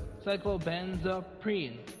 Flexeril,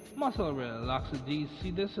 cyclobenzaprine, muscle relaxer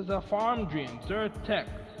DC, this is a farm dream. Zyrtec,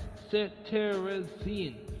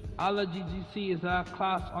 cetirizine, allergy DC is a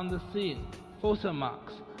class on the scene.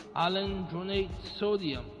 Fosamax, alendronate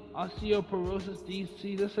sodium, osteoporosis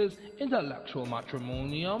DC, this is intellectual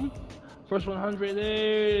matrimonium. First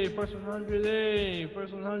 100A, first 100A,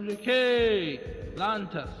 first 100K.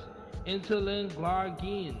 Lantus, insulin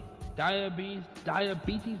glargine, diabetes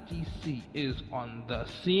DC is on the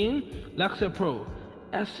scene. Lexapro,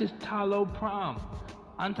 escitalopram,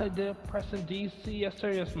 antidepressant DC, yes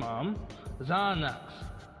sir, yes ma'am. Xanax,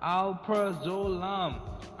 alprazolam,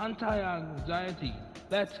 anti-anxiety.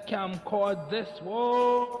 Let's camcord this.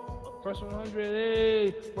 Whoa! First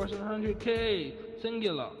 100A, first 100K.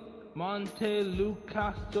 Singular,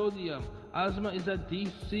 Montelukast sodium. Asthma is a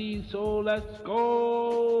DC, so let's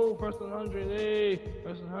go. First 100A,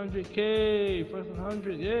 first 100K, first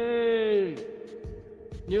 100A.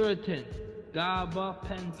 Neurotin,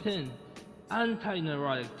 gabapentin,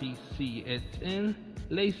 anti-neurotic DC, it's in.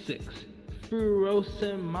 Lasix,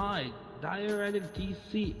 furosemide, diuretic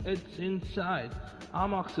DC, it's inside.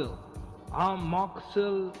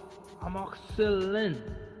 Amoxicillin,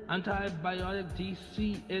 antibiotic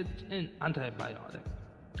DC, it's in. Antibiotic.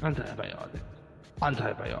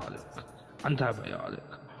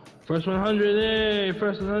 First 100A,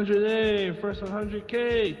 first 100A, first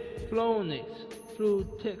 100K. Flonase,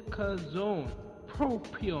 fluticasone,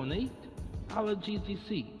 propionate, allergy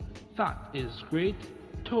DC, that is great.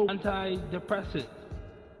 Antidepressant.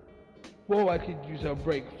 Whoa, I could use a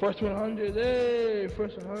break. First 100,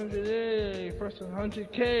 first 100, first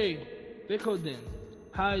 100K. Vicodin,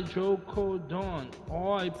 hydrocodone,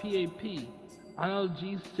 RIPAP,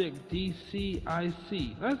 analgesic,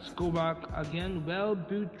 DCIC. Let's go back again.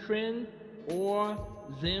 Wellbutrin or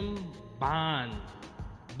Zimban,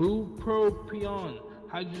 bupropion,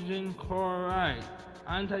 hydrogen chloride,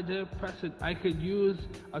 antidepressant. I could use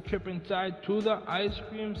a trip inside to the ice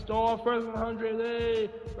cream store. First 100A,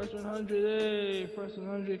 first 100A, first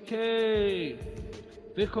 100K.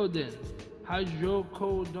 Vicodin,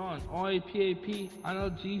 hydrocodone, RIPAP,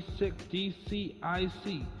 analgesic,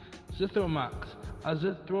 DCIC. Zithromax,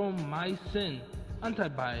 azithromycin,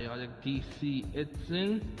 antibiotic, DC, it's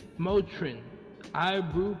in Motrin.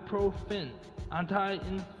 Ibuprofen,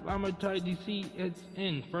 anti-inflammatory, DC, it's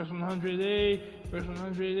in. First 100A, first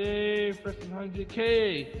 100A, first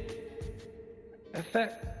 100K.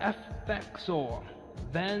 Effexor,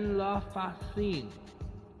 venlafaxine,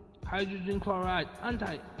 hydrogen chloride,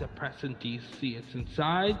 antidepressant, DC, it's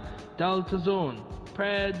inside. Deltazone,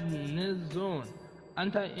 prednisone,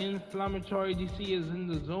 anti-inflammatory, DC is in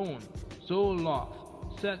the zone. Zoloft,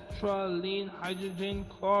 sertraline, hydrogen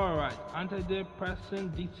chloride,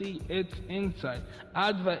 antidepressant, DC, it's inside.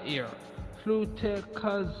 Advair,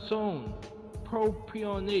 fluticasone,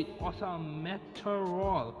 propionate,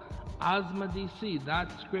 osameterol, asthma, DC,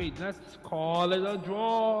 that's great. Let's call it a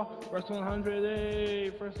draw. First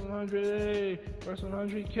 100A, first 100A, first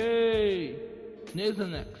 100K.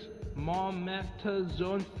 Nasonex,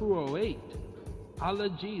 mometazone furoate,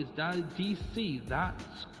 allergies, that DC,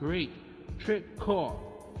 that's great. Tricor,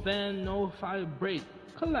 fenofibrate,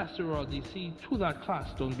 cholesterol, DC, to that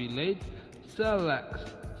class, don't be late. Celex,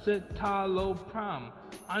 citalopram,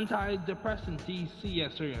 antidepressant, DC,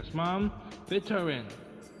 yes sir, yes ma'am. Viterin,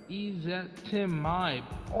 ezetimibe,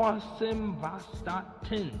 or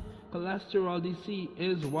simvastatin, cholesterol, DC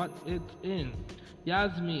is what it's in.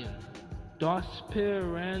 Yasmin,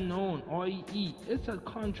 dosperenone, or EE, it's a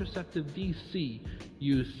contraceptive, DC.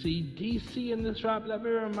 You see DC in this rap, let me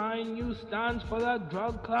remind you, stands for that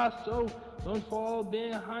drug class, so don't fall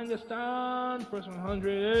behind the stand. First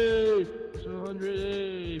 100A, first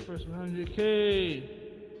 100A, first 100K.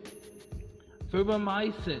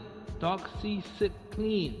 Fibromycin,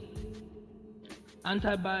 doxycycline,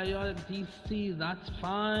 antibiotic, DC, that's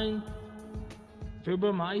fine.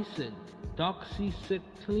 Fibromycin,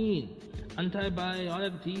 doxycycline,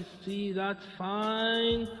 antibiotic, DC, that's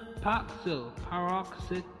fine. Paxil,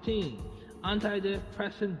 paroxetine,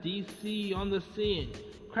 antidepressant, DC on the scene.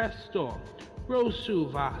 Crestor,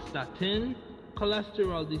 rosuvastatin,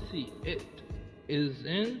 cholesterol, DC, it is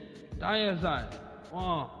in. Diazide,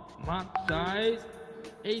 or moxide,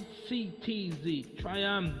 HCTZ,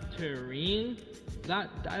 triamterene, that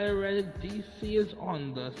diuretic, DC is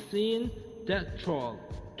on the scene. Detrol,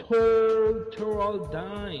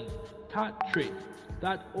 tolterodine, tatrate,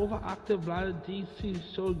 that overactive bladder, DC,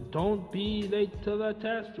 so don't be late to the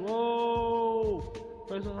test. Whoa!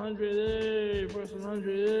 First 100A, first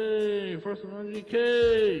 100A, first 100K.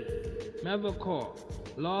 Mevacor,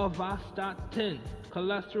 lovastatin,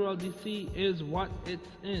 cholesterol, DC is what it's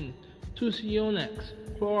in. Tusionex,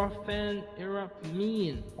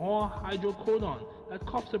 chlorpheniramine, or hydrocodone, that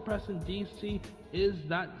cough suppressant, DC is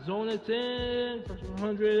that zone it's in. First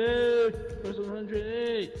 100A, first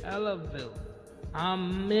 100A. Elavil,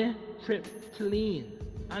 amitriptyline,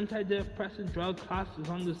 antidepressant drug class is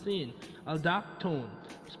on the scene. Aldactone,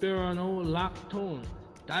 spironolactone,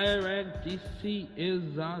 diuretic, DC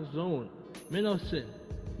is the zone. Minosin,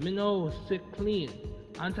 minocycline,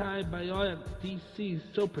 antibiotic, DC,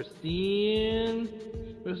 so pristine.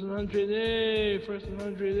 First 100A, first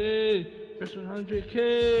 100A, first 100K.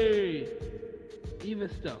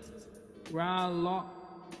 Evista,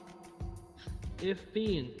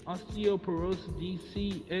 raloxifene, osteoporosis, DC,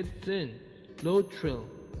 it's in. Lotril,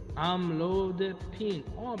 amlodipine,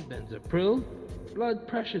 or benzapril, blood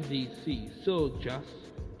pressure, DC, so just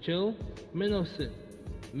chill. Minosin,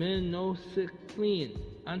 minocycline,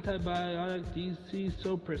 antibiotic, DC,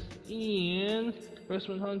 so pristine. First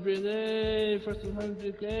 100A, first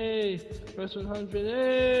 100K, first 100A.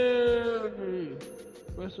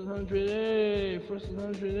 First 100A, first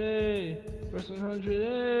 100A, first 100A,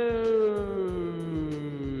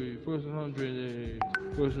 first 100A,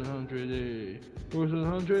 first 100A, first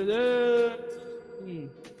 100A.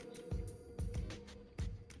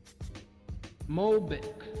 Mobic,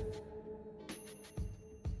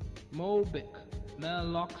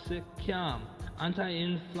 meloxicam,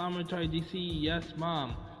 anti-inflammatory, DC, yes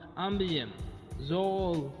ma'am. Ambien,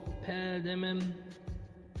 zolpidem,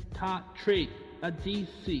 tartrate, a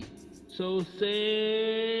DC, So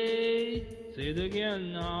say it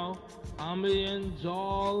again now.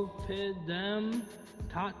 Zolpidem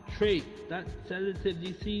tatrate. That sedative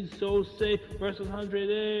disease. So say first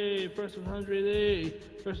 100A, first 100A,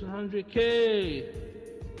 first 100K.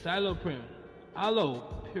 Xyloprim,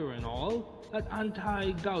 allopurinol. That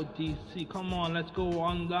anti-gout DC. Come on, let's go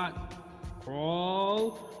on that.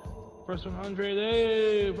 Crawl. First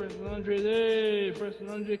 100A, first 100A, first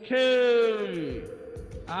 100K.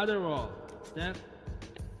 Adderall.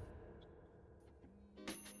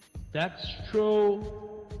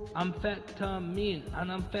 Dextroamphetamine, an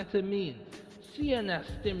amphetamine. CNS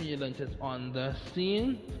stimulant is on the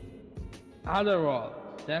scene. Adderall,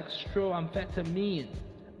 dextroamphetamine,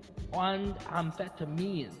 and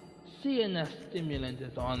amphetamine. CNS stimulant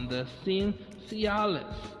is on the scene.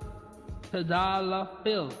 Cialis,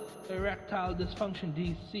 tadalafil, erectile dysfunction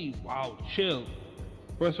DC. Wow, chill.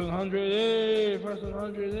 First 100A, first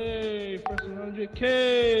 100A, first 100K.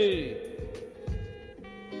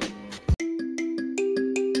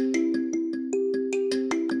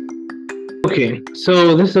 Okay,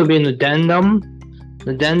 so this will be an addendum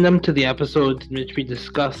to the episode in which we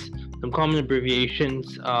discuss some common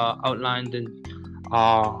abbreviations outlined in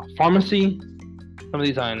pharmacy. Some of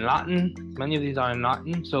these are in Latin, many of these are in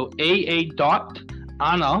Latin. So AA dot,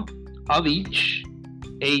 ana, of each,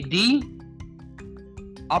 AD,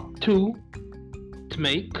 up to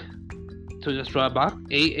make. So just draw back,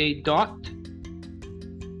 AA dot,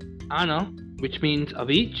 ana, which means of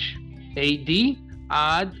each, AD,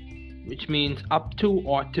 add, which means up to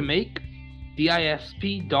or to make,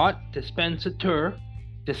 DISP dot, dispensator,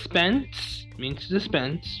 dispense means to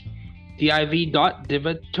dispense, DIV dot,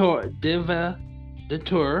 divator,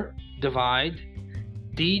 divide,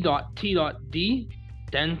 D dot T dot D,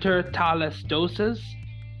 denter talis doses,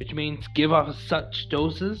 which means give us such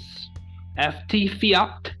doses, FT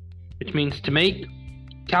fiat, which means to make,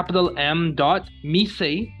 capital M dot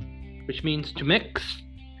mise, which means to mix,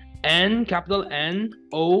 N, capital N,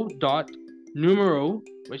 O dot numero,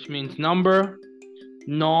 which means number,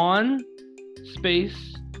 non,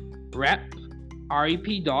 space, rep,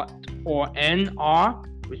 REP dot, or NR,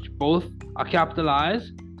 which both are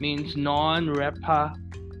capitalized, means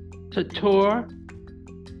non-repetitor,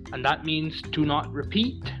 and that means to not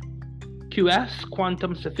repeat. QS,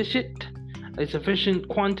 quantum sufficient, a sufficient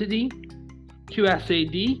quantity.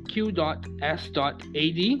 QSAD, Q dot S dot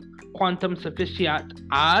AD, quantum sufficient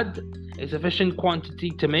add, a sufficient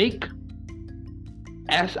quantity to make.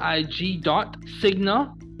 SIG dot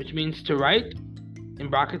signa, which means to write, in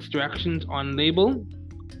brackets directions on label.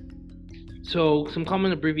 So some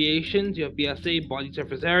common abbreviations, you have BSA, body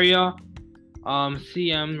surface area,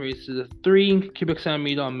 cm raised to the 3, cubic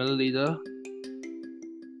centimeter or milliliter.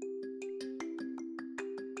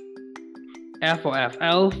 F or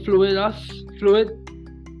FL, fluid.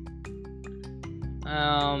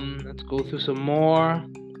 Let's go through some more.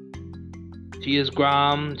 G is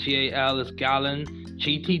gram, GAL is gallon,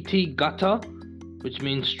 GTT, gutter, which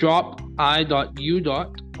means drop, I.U.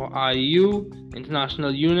 or IU,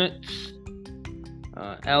 international units,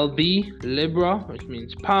 LB, libra, which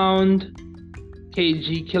means pound,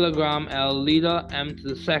 kg, kilogram, L, liter, M to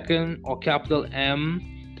the second, or capital M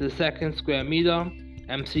to the second, square meter,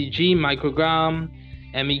 MCG, microgram,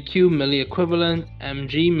 MEQ, milliequivalent,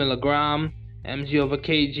 mg, milligram, mg over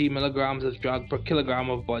kg, milligrams of drug per kilogram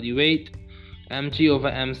of body weight, mg over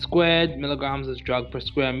m squared, milligrams of drug per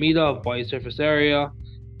square meter of body surface area,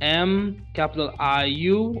 m, capital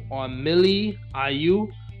IU or milli, IU,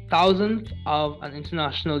 thousandth of an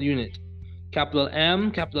international unit, capital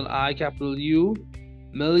M, capital I, capital U,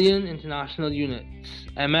 million international units,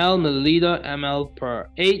 ml, milliliter, ml per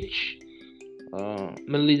h,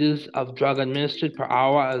 milliliters of drug administered per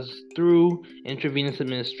hour as through intravenous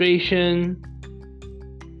administration.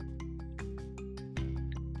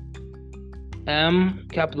 M,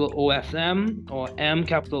 capital OSM, or M,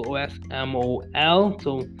 capital OSMOL.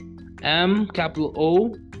 So M, capital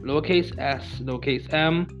O, lowercase s, lowercase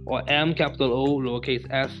m, or M, capital O, lowercase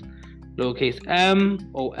s, lowercase m,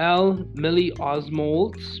 OL,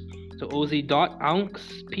 milliosmoles. So OZ dot,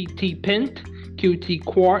 ounce, PT pint, QT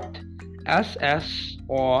quart, SS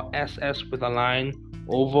or SS with a line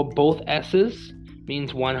over both S's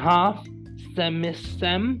means 1/2,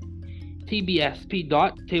 semisem, TBSP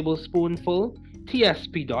dot, tablespoonful,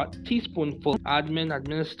 TSP dot, teaspoonful, admin,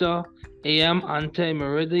 administer, AM, ante,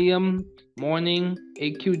 meridium, morning,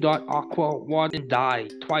 AQ dot, aqua, water, dye,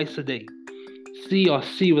 twice a day, C or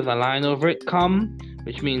C with a line over it, come,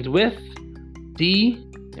 which means with, D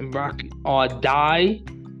in bracket, or dye,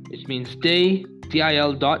 which means day,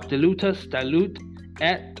 DIL dot, dilutus, dilute,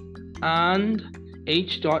 et, and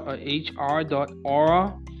H dot or HR dot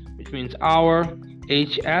aura, which means hour,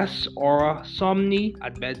 HS aura somni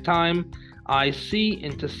at bedtime, IC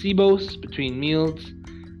intercibos between meals,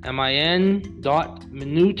 MIN dot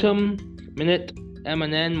minutum minute,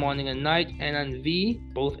 MNN morning and night, N and V,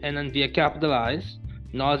 both N and V are capitalized,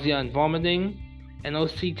 nausea and vomiting,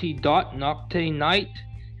 NOCT dot nocte night,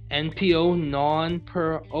 NPO non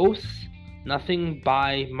per os, nothing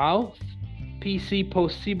by mouth, PC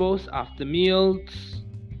post cibos after meals,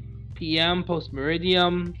 PM post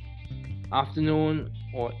meridium, afternoon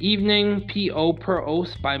or evening, PO per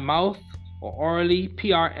os by mouth or orally,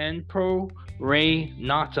 PRN pro re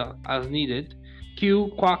nata as needed,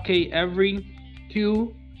 Q quaque every,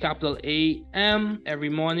 Q capital AM every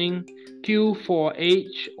morning,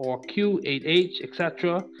 Q4H or Q8H,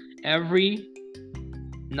 etc. every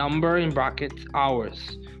number in brackets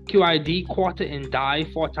hours. QID quarter in die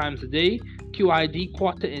 4 times a day, QID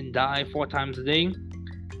quarter in die 4 times a day,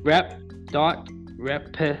 rep dot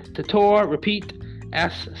repetitor repeat,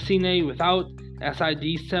 S sine without,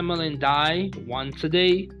 SID semel in die once a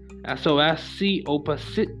day, SOS C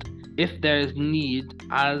opposite if there is need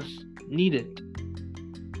as needed,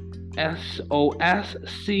 SOS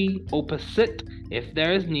C opposite if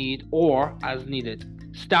there is need or as needed,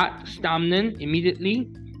 stat stamnen immediately,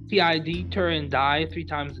 TID tur and die 3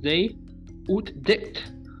 times a day, ut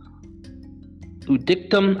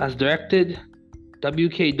dictum as directed,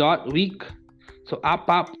 WK dot week, so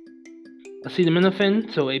APAP acetaminophen,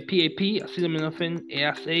 so a PAP acetaminophen,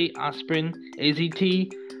 ASA aspirin,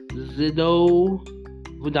 AZT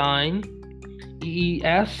zidovudine,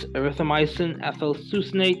 EES erythromycin ethyl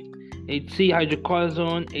succinate, HC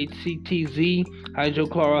hydrocortisone, HCTZ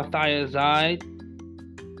hydrochlorothiazide,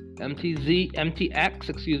 MTX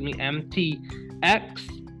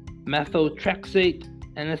methotrexate,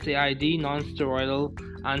 NSAID non-steroidal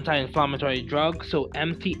anti-inflammatory drug, so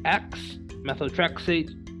MTX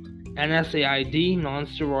methotrexate, NSAID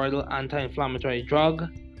non-steroidal anti-inflammatory drug,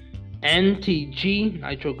 NTG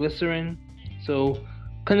nitroglycerin. So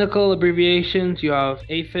clinical abbreviations, you have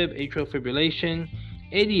AFib atrial fibrillation,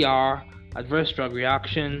 ADR adverse drug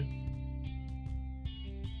reaction.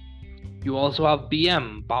 You also have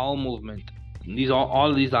BM bowel movement. All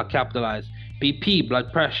of these are capitalized. BP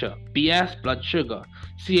blood pressure, BS blood sugar,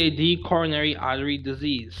 CAD coronary artery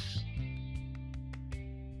disease.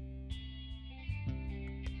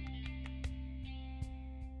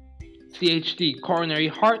 CHD coronary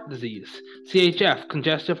heart disease, CHF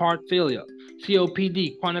congestive heart failure,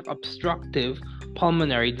 COPD chronic obstructive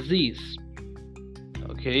pulmonary disease.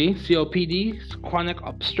 Okay, COPD chronic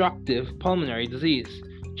obstructive pulmonary disease,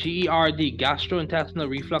 GERD gastrointestinal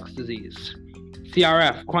reflux disease,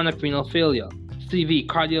 CRF chronic renal failure, CV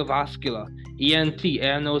cardiovascular, ENT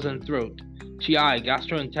air, nose and throat, GI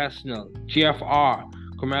gastrointestinal, GFR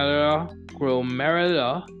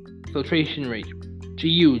glomerular filtration rate,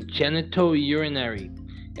 GU genitourinary,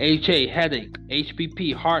 HA headache,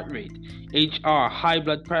 HBP heart rate, HR high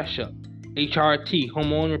blood pressure, HRT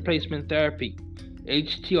hormone replacement therapy,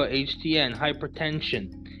 HT or HTN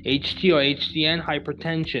hypertension, HT or HTN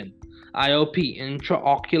hypertension, IOP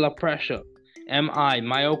intraocular pressure, MI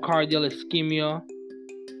myocardial ischemia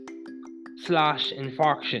 /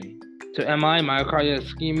 infarction. So MI myocardial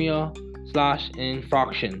ischemia /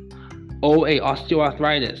 infarction. OA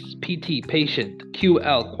osteoarthritis, PT patient,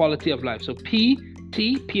 QL quality of life. So P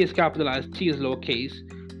is capitalized, T is lowercase,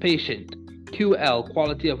 patient, QL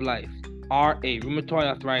quality of life, RA rheumatoid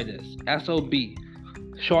arthritis, SOB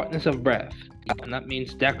shortness of breath, and that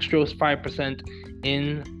means dextrose 5%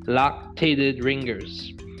 in lactated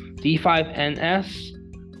ringers. D5NS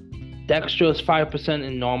dextrose 5%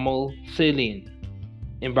 in normal saline,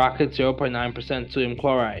 in brackets 0.9% sodium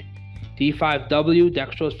chloride. D5W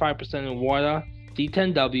dextrose 5% in water,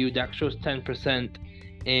 D10W dextrose 10%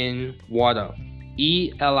 in water.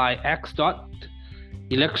 ELIX dot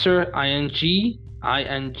elixir INJ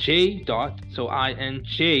dot, so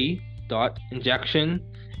INJ dot injection,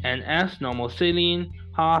 NS normal saline,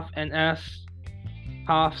 half NS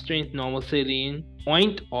half strength normal saline,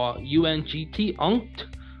 oint or UNGT unct,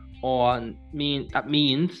 or that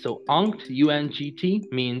means so unct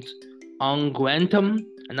UNGT means unguentum,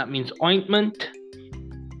 and that means ointment.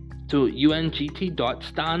 So UNGT dot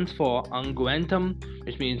stands for unguentum,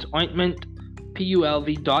 which means ointment.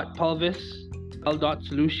 PULV dot pulvis, L dot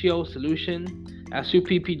solutio solution,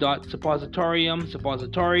 SUPP dot suppositorium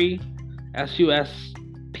suppository,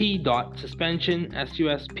 SUSP dot suspension,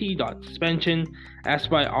 SUSP dot suspension,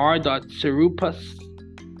 SYR dot syrupus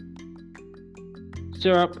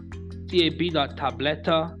syrup, CAB dot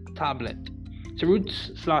tableta tablet. So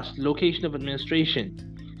routes / location of administration.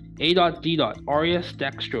 A.D. aureus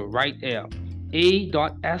dextro, right air.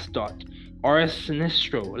 A.S. aureus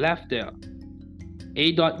sinistro, left air.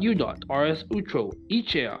 A.U. aureus utro,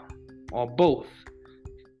 each air, or both.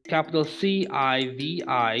 Capital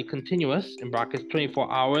CIVI, continuous, in brackets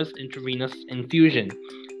 24 hours, intravenous infusion.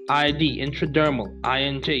 ID, intradermal.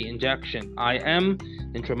 INJ, injection. IM,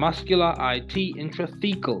 intramuscular. IT,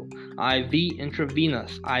 intrathecal. IV,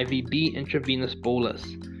 intravenous. IVB, intravenous bolus.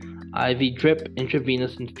 IV drip,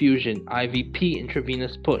 intravenous infusion. IVP,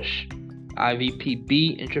 intravenous push.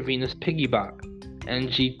 IVPB, intravenous piggyback.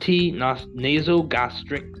 NGT,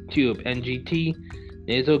 nasogastric tube. NGT,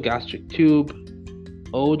 nasogastric tube.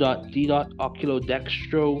 O.D.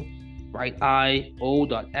 oculodextro, right eye.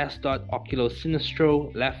 O.S.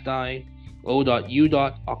 oculosinistro, left eye. O.U.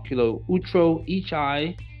 oculoutro, each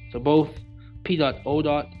eye. So both P.O.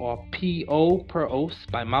 or PO, per os,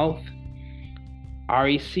 by mouth.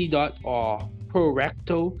 REC. Or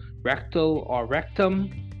prorecto, rectal or rectum.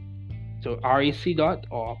 So REC.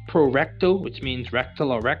 Or prorecto, which means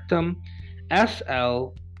rectal or rectum.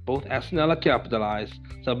 SL, both S and L are capitalized.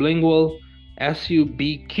 Sublingual.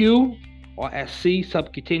 SUBQ or SC,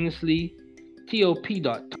 subcutaneously. TOP.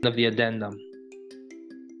 Of the addendum.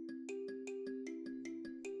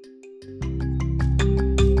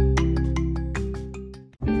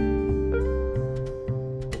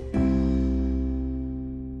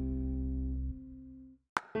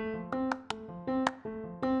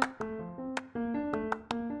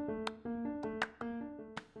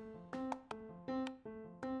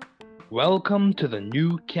 Welcome to the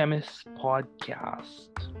New Chemist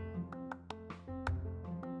podcast.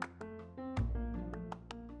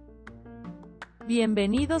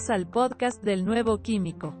 Bienvenidos al podcast del nuevo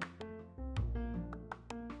químico.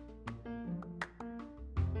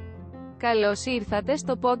 Καλώς ήρθατε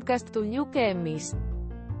στο podcast του New Chemist.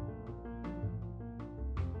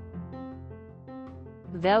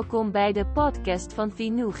 Welkom bij de podcast van The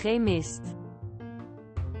New Chemist.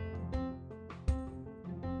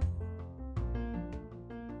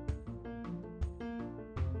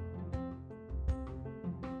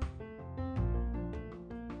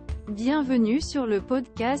 Bienvenue sur le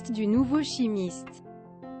podcast du nouveau chimiste.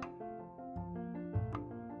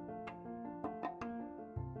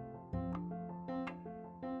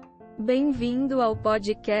 Bem-vindo ao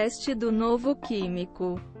podcast do novo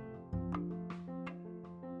químico.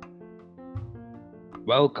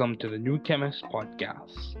 Welcome to the New Chemist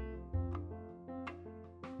podcast.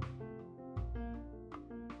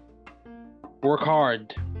 Work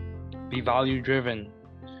hard. Be value-driven.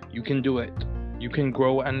 You can do it. You can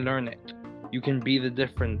grow and learn it. You can be the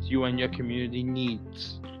difference you and your community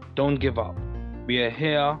needs. Don't give up. We are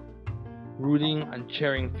here, rooting and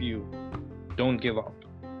cheering for you. Don't give up.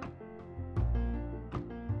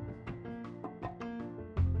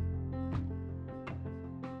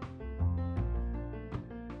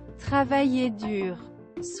 Travaillez dur.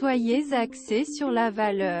 Soyez axé sur la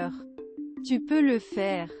valeur. Tu peux le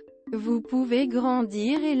faire. Vous pouvez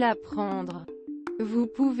grandir et l'apprendre. Vous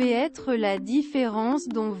pouvez être la différence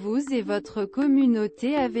dont vous et votre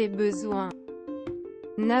communauté avez besoin.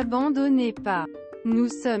 N'abandonnez pas. Nous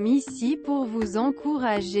sommes ici pour vous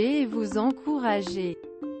encourager et vous encourager.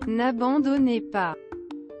 N'abandonnez pas.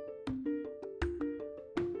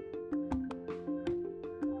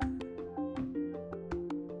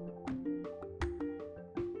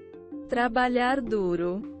 Trabalhar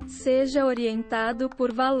duro. Seja orientado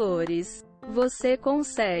por valores. Você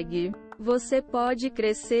consegue. Você pode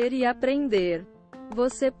crescer e aprender.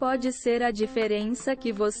 Você pode ser a diferença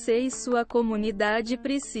que você e sua comunidade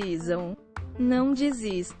precisam. Não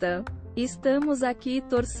desista. Estamos aqui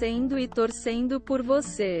torcendo e torcendo por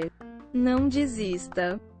você. Não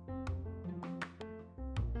desista.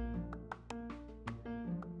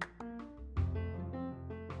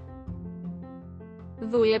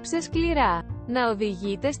 Δούλεψε σκληρά. Να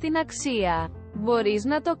οδηγείτε στην αξία. Μπορείς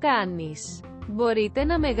να το κάνεις. Μπορείτε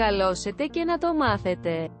να μεγαλώσετε και να το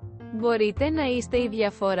μάθετε. Μπορείτε να είστε η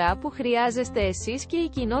διαφορά που χρειάζεστε εσείς και η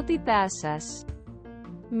κοινότητά σας.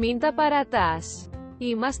 Μην τα παρατάς.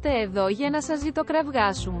 Είμαστε εδώ για να σας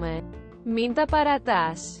ζητοκραυγάσουμε. Μην τα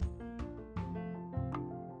παρατάς.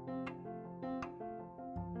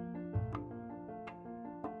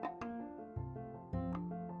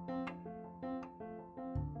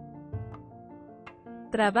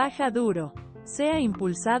 Trabaja duro. Sea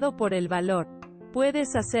impulsado por el valor. Puedes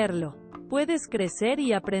hacerlo. Puedes crecer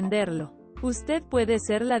y aprenderlo. Usted puede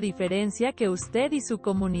ser la diferencia que usted y su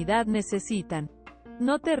comunidad necesitan.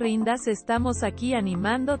 No te rindas, estamos aquí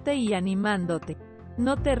animándote y animándote.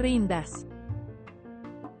 No te rindas.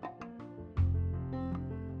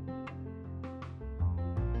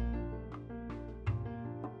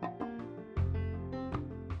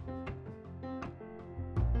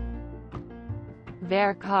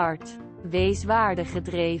 Werk hard. Wees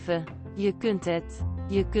waardegedreven. Je kunt het.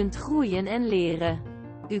 Je kunt groeien en leren.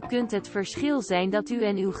 U kunt het verschil zijn dat u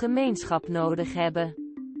en uw gemeenschap nodig hebben.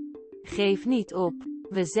 Geef niet op.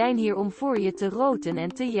 We zijn hier om voor je te roten en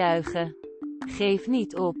te juichen. Geef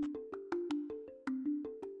niet op.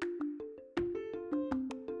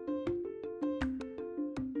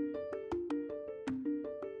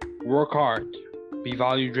 Work hard. Be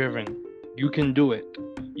value-driven. You can do it.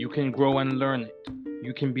 You can grow and learn it.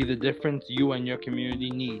 You can be the difference you and your community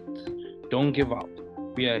needs. Don't give up.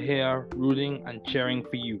 We are here rooting and cheering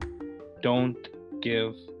for you. Don't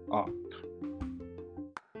give up.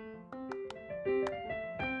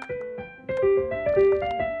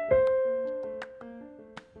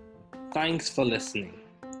 Thanks for listening.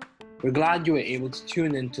 We're glad you were able to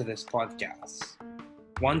tune into this podcast.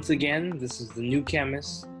 Once again, this is the New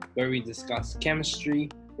Chemist, where we discuss chemistry,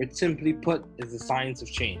 which simply put is the science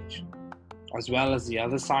of change, as well as the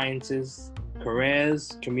other sciences,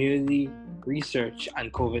 careers, community, research,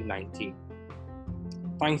 and COVID-19.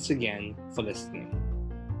 Thanks again for listening.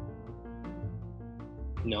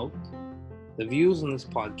 Note, the views on this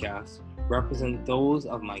podcast represent those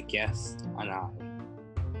of my guests and I.